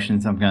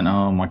promotions. I'm going,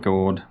 oh, my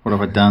God, what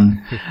have I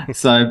done?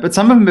 But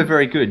some of them are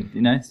very good.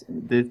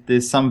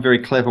 There's some very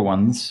clever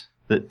ones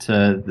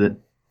that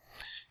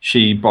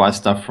she buys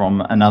stuff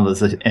from, and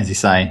others, as you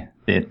say,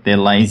 they're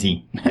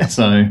lazy.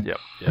 So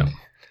Yep.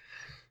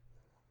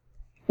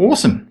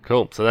 Awesome.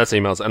 Cool. So that's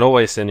emails. And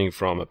always sending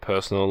from a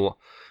personal...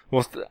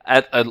 Well,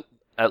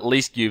 at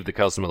least give the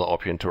customer the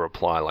option to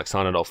reply, like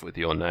sign it off with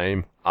your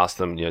name, ask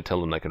them,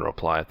 tell them they can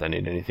reply if they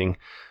need anything.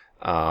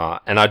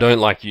 And I don't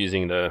like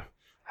using the,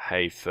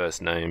 hey,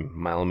 first name,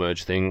 mail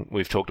merge thing.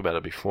 We've talked about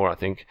it before, I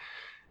think,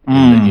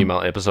 in the email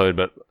episode,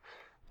 but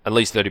at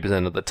least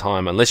 30% of the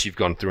time, unless you've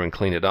gone through and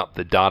cleaned it up,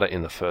 the data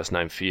in the first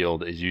name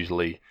field is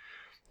usually,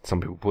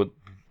 some people put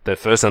their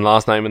first and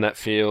last name in that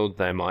field.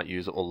 They might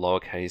use it all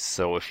lowercase.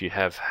 So if you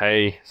have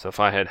hey, so if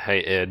I had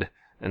hey Ed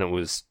and it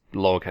was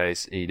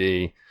lowercase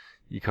ed,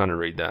 you kind of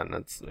read that and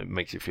it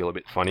makes you feel a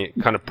bit funny.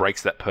 It kind of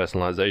breaks that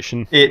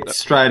personalization.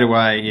 Straight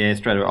away.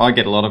 I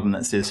get a lot of them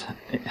that says,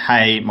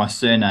 hey, my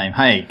surname,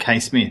 hey, K.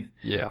 Smith.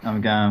 Yeah.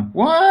 I'm going,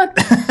 what?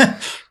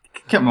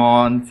 Come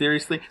on,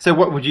 seriously? So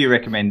what would you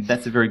recommend?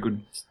 That's a very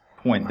good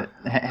point.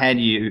 How do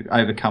you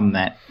overcome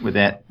that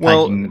without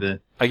taking the...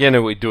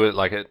 Again, we do it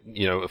like,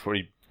 if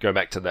we go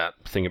back to that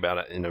thing about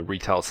it in a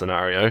retail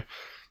scenario,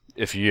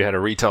 if you had a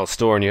retail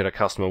store and you had a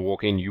customer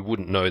walk in, you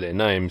wouldn't know their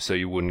name, so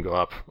you wouldn't go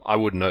up. I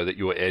wouldn't know that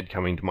you were Ed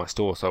coming to my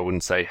store, so I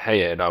wouldn't say,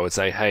 hey, Ed. I would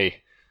say, hey,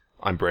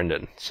 I'm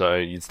Brendan. So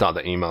you'd start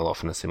the email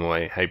off in a similar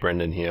way. Hey,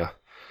 Brendan here.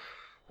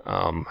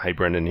 Hey,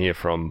 Brendan here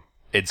from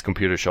Ed's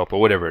Computer Shop,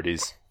 or whatever it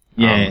is.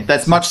 Yeah,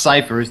 that's much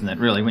safer, isn't it,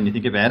 really, when you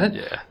think about it?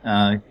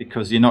 Yeah.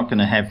 Because you're not going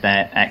to have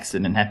that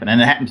accident happen.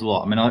 And it happens a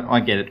lot. I mean,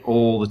 I get it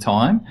all the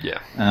time. Yeah.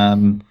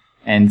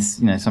 And,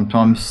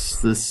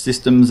 sometimes the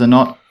systems are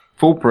not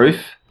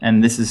foolproof.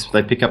 And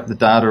they pick up the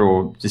data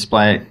or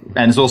display it,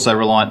 and it's also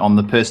reliant on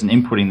the person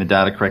inputting the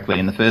data correctly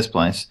in the first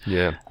place.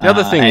 Yeah. The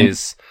other thing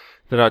is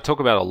that I talk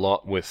about a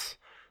lot with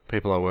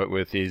people I work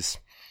with is,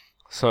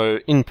 so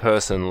in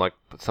person, like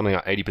something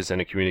like 80%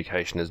 of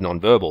communication is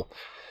nonverbal.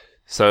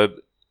 So,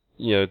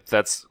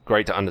 that's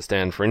great to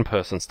understand for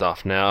in-person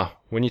stuff. Now,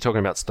 when you're talking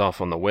about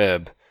stuff on the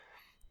web,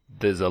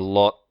 there's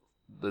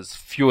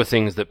fewer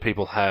things that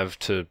people have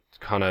to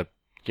kind of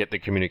get the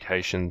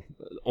communication,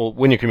 or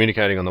when you're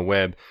communicating on the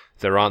web,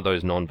 there aren't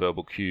those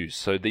non-verbal cues.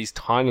 So these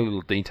tiny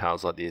little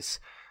details like this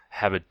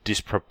have a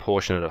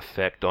disproportionate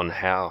effect on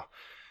how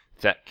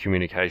that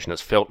communication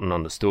is felt and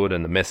understood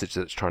and the message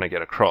that it's trying to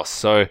get across.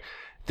 So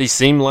these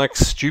seem like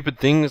stupid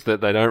things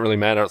that they don't really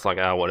matter. It's like,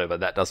 whatever,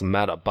 that doesn't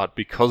matter. But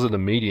because of the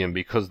medium,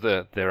 because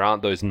there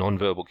aren't those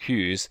non-verbal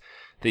cues,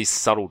 these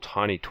subtle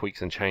tiny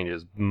tweaks and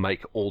changes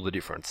make all the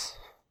difference.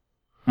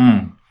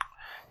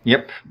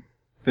 Yep.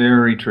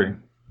 Very true.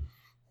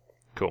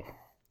 Cool.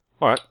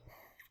 All right.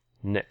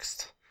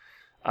 Next.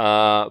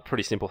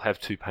 Pretty simple. Have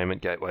two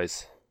payment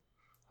gateways.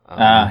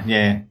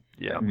 Yeah.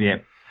 Yeah.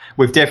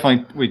 We've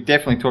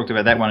definitely talked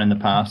about that one in the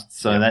past,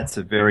 so that's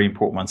a very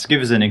important one. So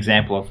give us an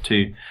example of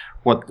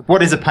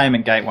what is a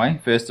payment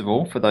gateway, first of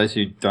all, for those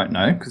who don't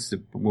know, because there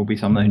will be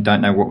some who don't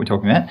know what we're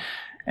talking about,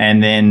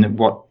 and then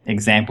what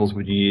examples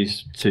would you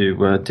use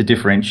to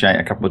differentiate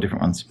a couple of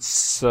different ones?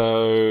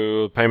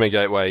 So payment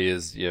gateway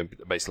is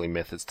basically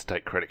methods to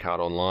take credit card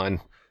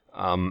online,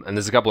 and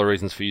there's a couple of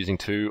reasons for using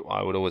two.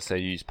 I would always say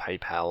use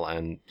PayPal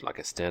and like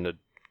a standard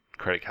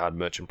credit card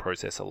merchant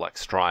processor like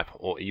Stripe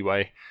or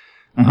eWay.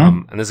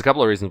 And there's a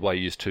couple of reasons why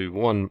you use two.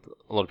 One,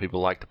 a lot of people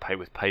like to pay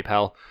with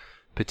PayPal,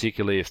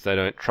 particularly if they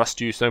don't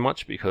trust you so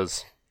much,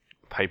 because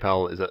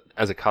PayPal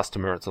as a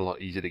customer, it's a lot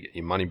easier to get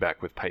your money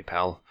back with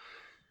PayPal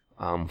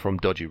from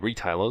dodgy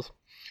retailers.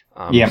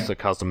 So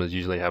customers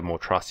usually have more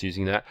trust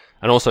using that.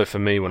 And also for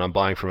me, when I'm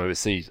buying from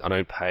overseas, I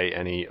don't pay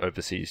any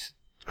overseas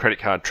credit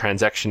card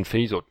transaction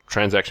fees, or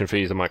transaction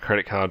fees on my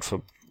credit card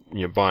for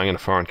buying in a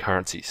foreign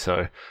currency.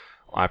 So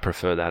I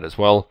prefer that as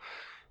well.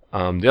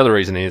 The other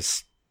reason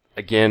is,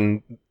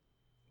 again,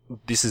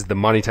 this is the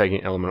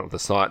money-taking element of the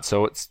site.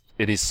 So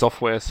it is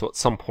software. So at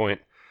some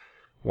point,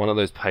 one of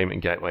those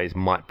payment gateways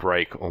might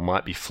break or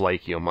might be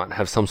flaky or might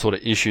have some sort of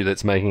issue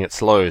that's making it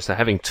slow. So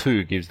having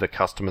two gives the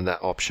customer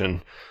that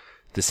option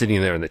to sitting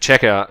there in the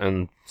checkout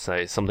and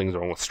say something's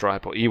wrong with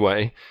Stripe or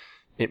eWay.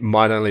 It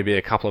might only be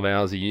a couple of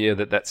hours a year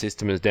that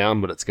system is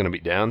down, but it's going to be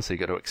down, so you've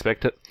got to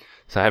expect it.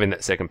 So having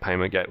that second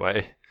payment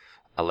gateway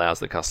allows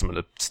the customer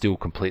to still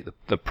complete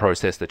the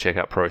process, the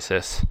checkout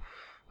process.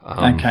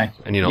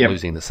 And you're not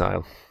losing the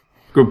sale.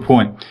 Good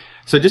point.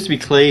 So just to be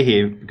clear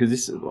here,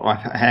 because I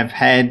have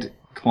had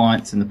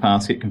clients in the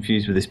past get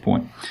confused with this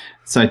point.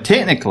 So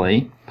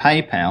technically,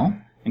 PayPal,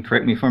 and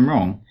correct me if I'm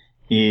wrong,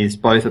 is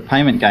both a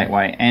payment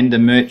gateway and a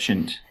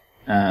merchant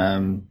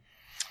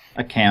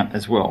account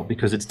as well,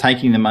 because it's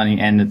taking the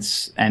money and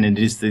it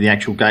is the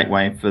actual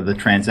gateway for the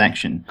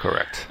transaction.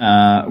 Correct.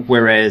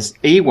 Whereas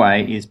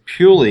eWay is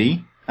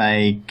purely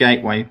a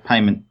gateway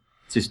payment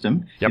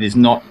system. It is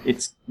not.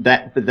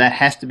 But that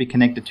has to be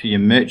connected to your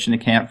merchant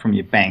account from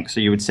your bank. So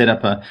you would set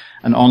up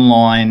an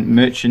online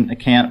merchant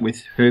account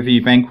with whoever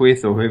you bank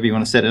with or whoever you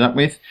want to set it up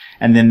with,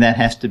 and then that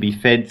has to be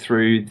fed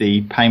through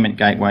the payment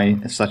gateway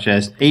such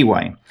as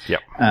eWay.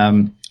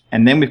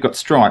 And then we've got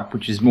Stripe,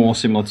 which is more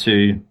similar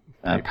to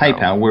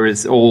PayPal, where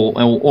it's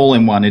all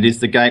in one. It is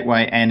the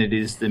gateway and it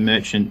is the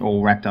merchant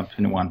all wrapped up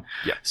in one.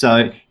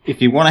 So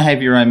if you want to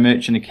have your own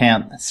merchant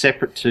account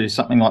separate to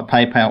something like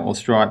PayPal or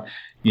Stripe,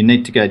 you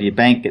need to go to your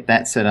bank, get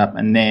that set up,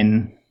 and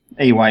then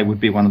eWay would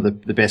be one of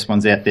the best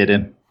ones out there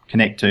to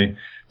connect to.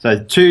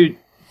 So two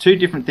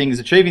different things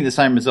achieving the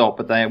same result,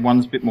 but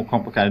one's a bit more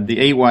complicated.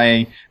 The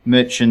eWay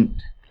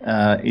merchant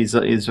is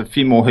a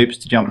few more hoops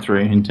to jump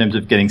through in terms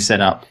of getting set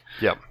up.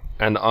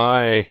 And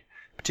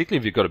particularly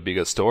if you've got a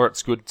bigger store,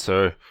 it's good.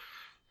 So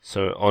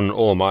on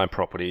all of my web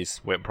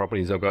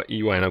properties, I've got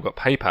eWay and I've got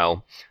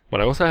PayPal,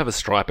 but I also have a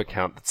Stripe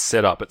account that's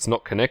set up. It's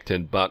not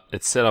connected, but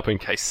it's set up in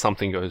case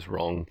something goes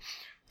wrong.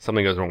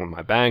 Something goes wrong with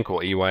my bank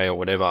or eWay or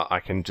whatever,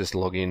 I can just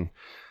log in.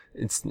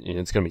 It's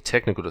going to be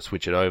technical to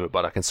switch it over,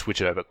 but I can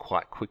switch it over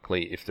quite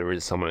quickly if there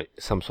is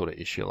some sort of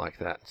issue like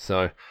that.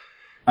 So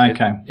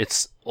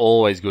it's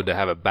always good to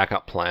have a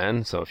backup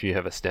plan. So if you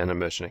have a standard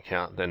merchant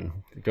account, then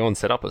go and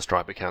set up a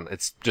Stripe account.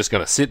 It's just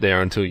going to sit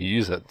there until you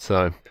use it.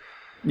 So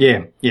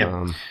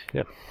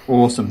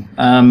awesome.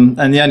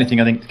 And the only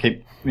thing I think to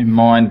keep in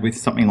mind with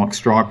something like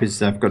Stripe is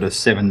they've got a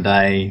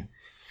 7-day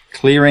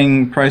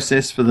clearing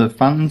process for the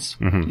funds.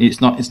 It's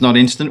not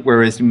instant,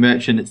 whereas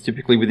merchant, it's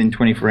typically within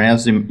 24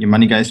 hours your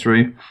money goes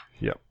through.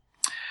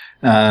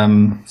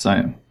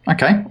 So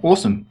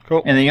awesome.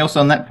 Cool. Anything else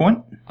on that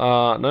point?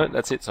 No,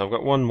 that's it. So I've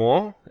got one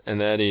more, and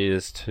that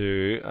is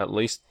to at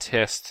least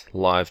test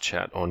live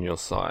chat on your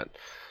site.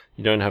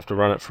 You don't have to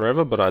run it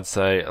forever, but I'd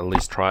say at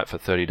least try it for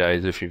 30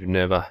 days if you've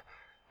never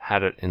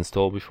had it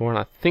installed before. And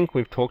I think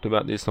we've talked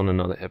about this on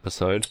another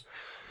episode.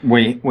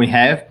 We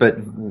have, but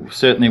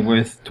certainly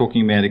worth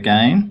talking about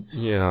again.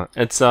 Yeah,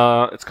 it's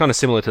kind of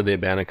similar to the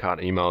abandoned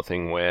cart email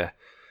thing, where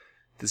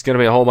there's going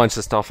to be a whole bunch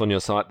of stuff on your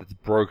site that's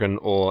broken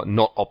or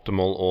not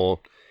optimal, or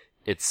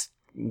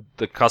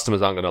the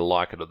customers aren't going to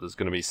like it, or there's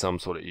going to be some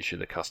sort of issue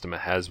the customer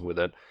has with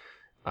it.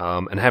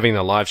 And having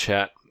the live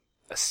chat,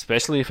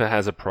 especially if it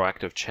has a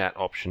proactive chat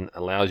option,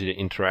 allows you to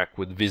interact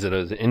with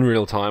visitors in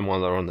real time while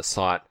they're on the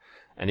site.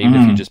 And even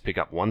if you just pick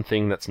up one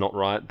thing that's not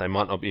right, they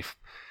might not be.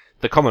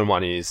 The common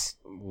one is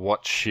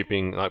what's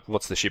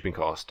the shipping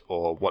cost,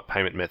 or what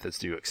payment methods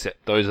do you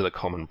accept? Those are the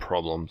common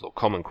problems or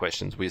common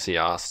questions we see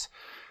asked.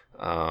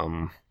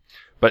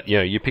 But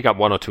you pick up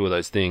one or two of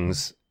those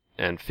things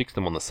and fix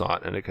them on the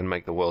site, and it can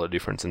make the world of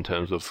difference in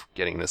terms of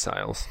getting the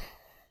sales.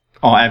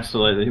 Oh,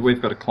 absolutely.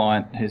 We've got a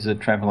client who's a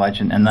travel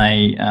agent, and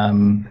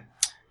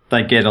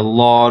they get a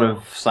lot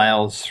of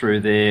sales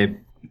through their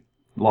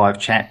live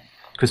chat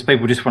because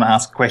people just want to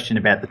ask a question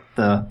about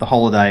the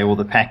holiday or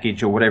the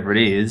package or whatever it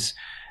is.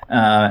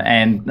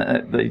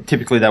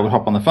 typically they would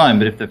hop on the phone,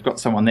 but if they've got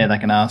someone there, they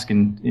can ask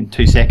in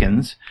 2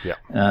 seconds. Yeah.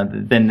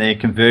 Then their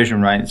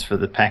conversion rates for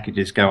the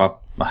packages go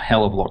up a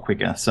hell of a lot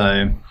quicker.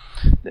 So,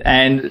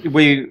 and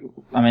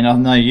I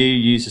know you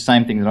use the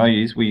same thing that I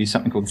use. We use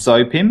something called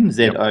Zopim,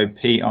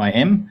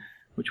 Zopim,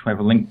 which we have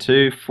a link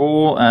to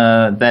for.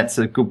 That's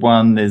a good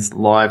one. There's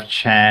live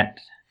chat.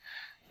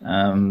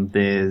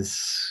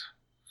 There's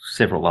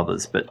several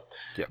others, but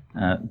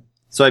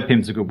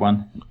Zopim's a good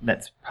one.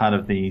 That's part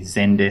of the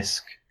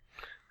Zendesk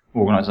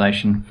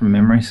organization from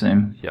memory.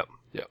 So. Yep.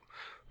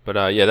 But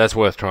that's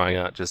worth trying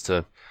out.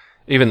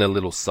 Even the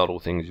little subtle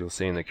things you'll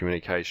see in the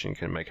communication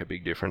can make a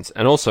big difference.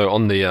 And also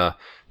on the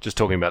just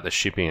talking about the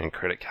shipping and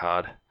credit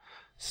card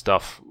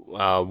stuff,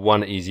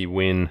 one easy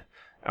win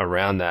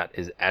around that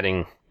is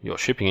adding your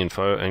shipping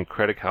info and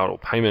credit card or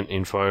payment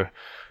info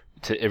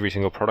to every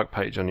single product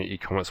page on your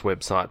e-commerce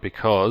website,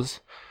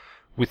 because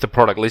with the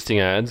product listing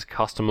ads,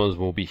 customers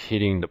will be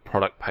hitting the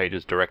product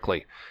pages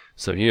directly.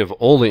 So if you have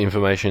all the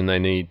information they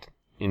need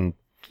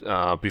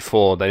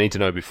before they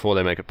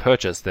make a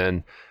purchase,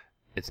 then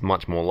it's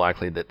much more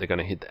likely that they're going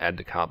to hit the add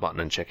to cart button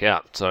and check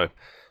out. So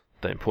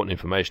the important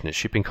information is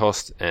shipping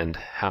costs and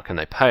how can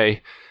they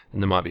pay,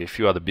 and there might be a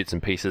few other bits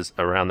and pieces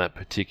around that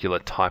particular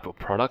type of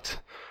product.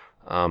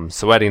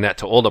 So adding that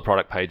to all the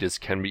product pages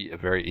can be a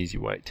very easy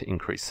way to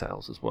increase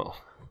sales as well.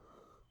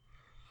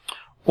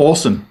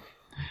 Awesome.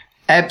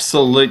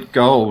 Absolute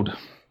gold.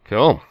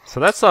 Cool. So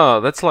that's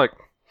like,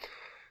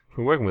 if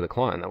we're working with a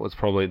client, that was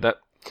probably that.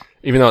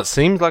 Even though it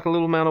seems like a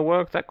little amount of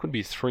work, that could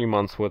be 3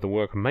 months worth of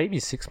work, maybe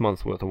 6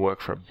 months worth of work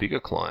for a bigger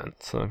client.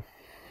 So,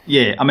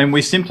 yeah, I mean,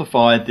 we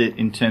simplified it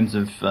in terms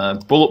of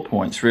bullet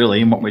points,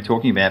 really, in what we're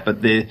talking about.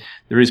 But there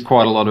is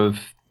quite a lot of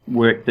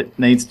work that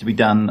needs to be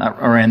done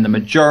around the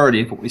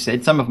majority of what we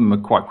said. Some of them are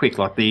quite quick,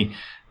 like the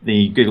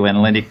Google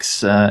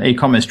Analytics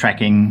e-commerce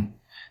tracking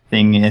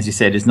thing, as you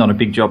said, is not a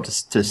big job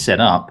to set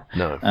up.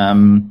 No.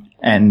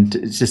 And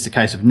it's just a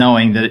case of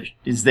knowing that it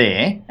is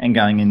there and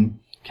going and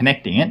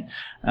connecting it.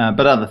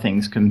 But other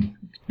things can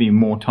be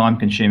more time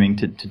consuming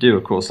to do,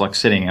 of course, like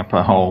setting up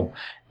a whole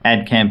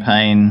ad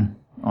campaign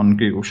on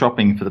Google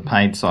Shopping for the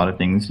paid side of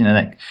things. You know,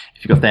 that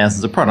if you've got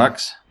thousands of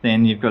products,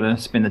 then you've got to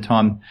spend the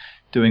time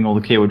doing all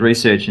the keyword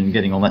research and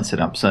getting all that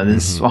set up. So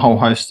there's a whole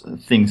host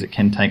of things that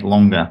can take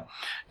longer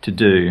to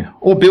do,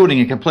 or building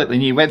a completely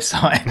new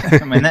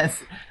website. I mean,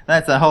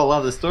 that's a whole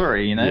other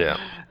story, you know.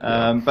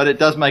 Yeah. But it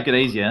does make it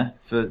easier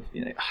for,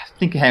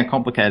 think how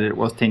complicated it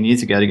was 10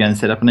 years ago to go and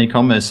set up an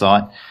e-commerce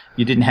site.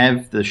 You didn't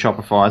have the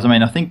Shopify's. I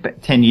mean, I think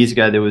 10 years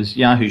ago there was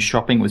Yahoo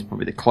Shopping was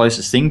probably the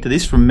closest thing to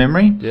this from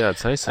memory. Yeah, I'd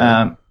say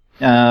so.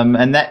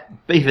 And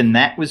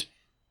that was,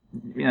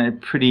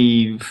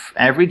 pretty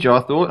average, I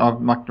thought. I've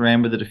mucked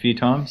around with it a few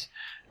times.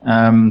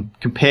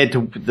 Compared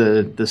to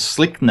the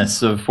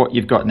slickness of what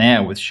you've got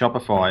now with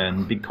Shopify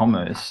and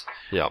BigCommerce.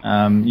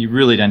 Yeah. You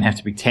really don't have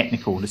to be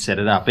technical to set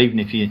it up, even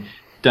if you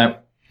don't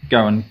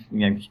go and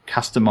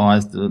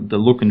customize the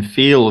look and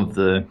feel of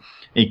the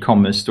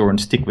e-commerce store and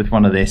stick with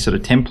one of their sort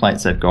of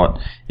templates they've got.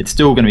 It's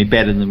still going to be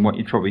better than what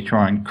you'd probably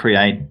try and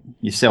create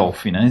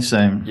yourself,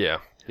 So yeah.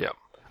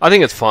 I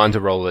think it's fine to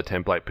roll the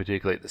template,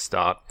 particularly at the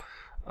start.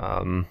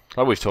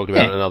 Like we've talked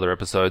about in other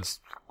episodes,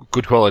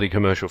 good quality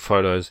commercial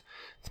photos.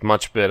 It's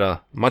much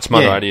better, much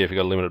smarter idea if you've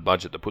got a limited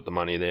budget to put the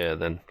money there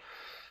than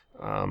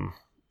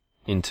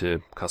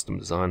into custom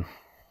design.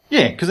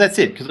 Yeah, because that's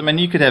it. Because, I mean,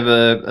 you could have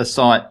a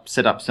site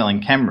set up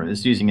selling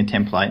cameras using a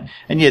template,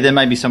 and there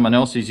may be someone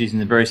else who's using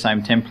the very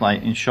same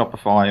template in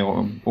Shopify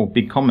or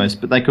BigCommerce,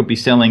 but they could be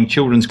selling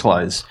children's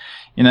clothes,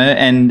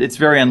 and it's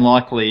very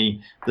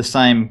unlikely the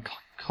same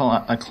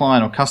a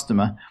client or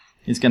customer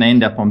is going to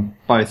end up on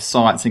both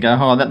sites and go,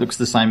 oh, that looks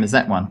the same as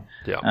that one.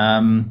 Yeah.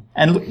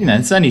 And look,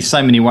 it's only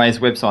so many ways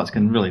websites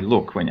can really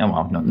look.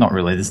 Not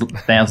really. There's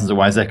thousands of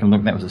ways they can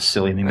look. That was a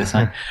silly thing to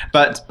say,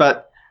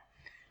 but.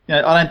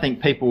 I don't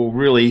think people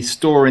really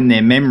store in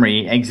their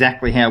memory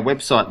exactly how a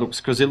website looks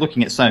because they're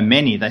looking at so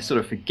many, they sort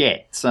of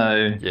forget.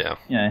 So,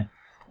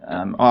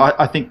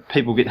 I think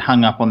people get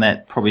hung up on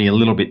that probably a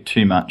little bit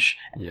too much.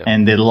 Yep.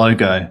 And their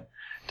logo.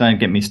 Don't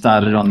get me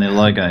started on their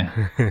logo.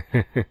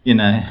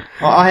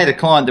 I had a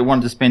client that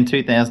wanted to spend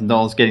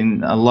 $2,000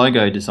 getting a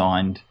logo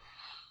designed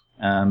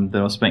that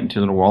I was speaking to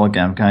a little while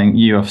ago. I'm going,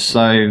 you are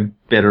so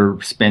better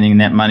spending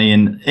that money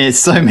in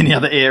so many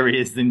other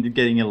areas than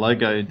getting a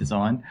logo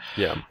designed.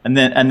 Yeah. And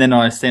then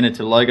I sent it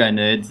to Logo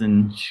Nerds,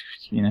 and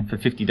for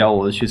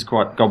 $50, she was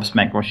quite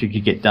gobsmacked what she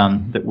could get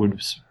done that would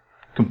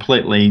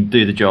completely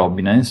do the job.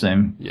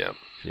 So yeah.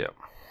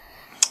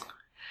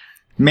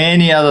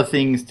 Many other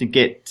things to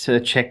get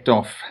checked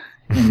off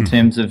in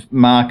terms of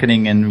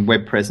marketing and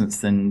web presence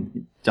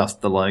than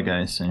just the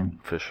logo. So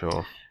for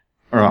sure.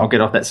 All right, I'll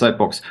get off that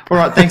soapbox. All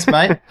right, thanks,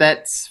 mate.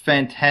 That's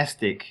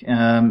fantastic.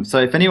 So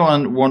if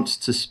anyone wants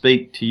to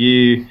speak to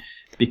you,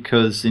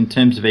 because in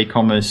terms of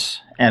e-commerce,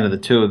 out of the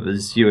two of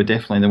us, you are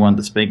definitely the one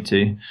to speak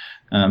to,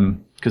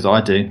 because I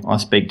do. I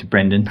speak to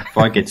Brendan. If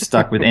I get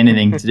stuck with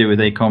anything to do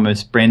with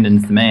e-commerce,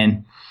 Brendan's the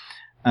man.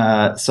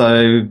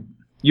 So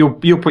you'll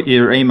put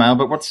your email,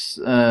 but what's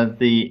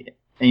the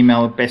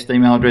best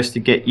email address to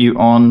get you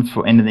on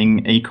for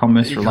anything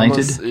e-commerce related?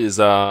 Is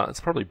it's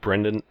probably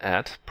Brendan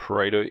at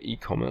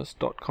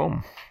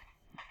ParetoEcommerce.com.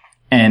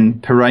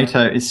 And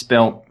Pareto is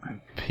spelled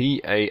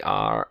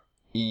Pareto,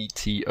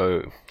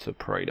 so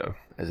Pareto,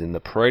 as in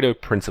the Pareto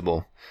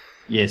principle.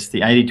 Yes,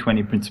 the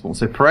 80-20 principle.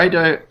 So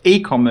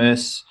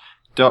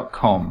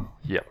ParetoEcommerce.com.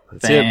 Yep,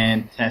 that's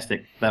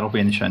Fantastic. That'll be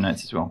in the show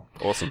notes as well.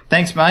 Awesome.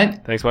 Thanks, mate.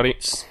 Thanks, buddy.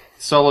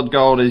 Solid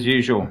gold as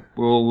usual.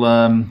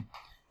 We'll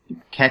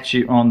catch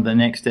you on the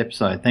next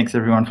episode. Thanks,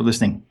 everyone, for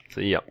listening.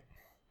 See ya.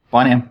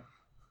 Bye now.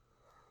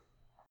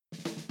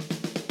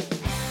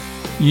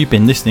 You've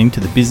been listening to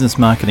The Business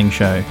Marketing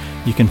Show.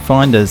 You can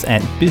find us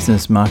at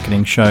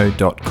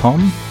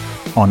businessmarketingshow.com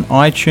on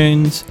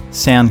iTunes,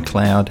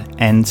 SoundCloud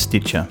and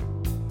Stitcher.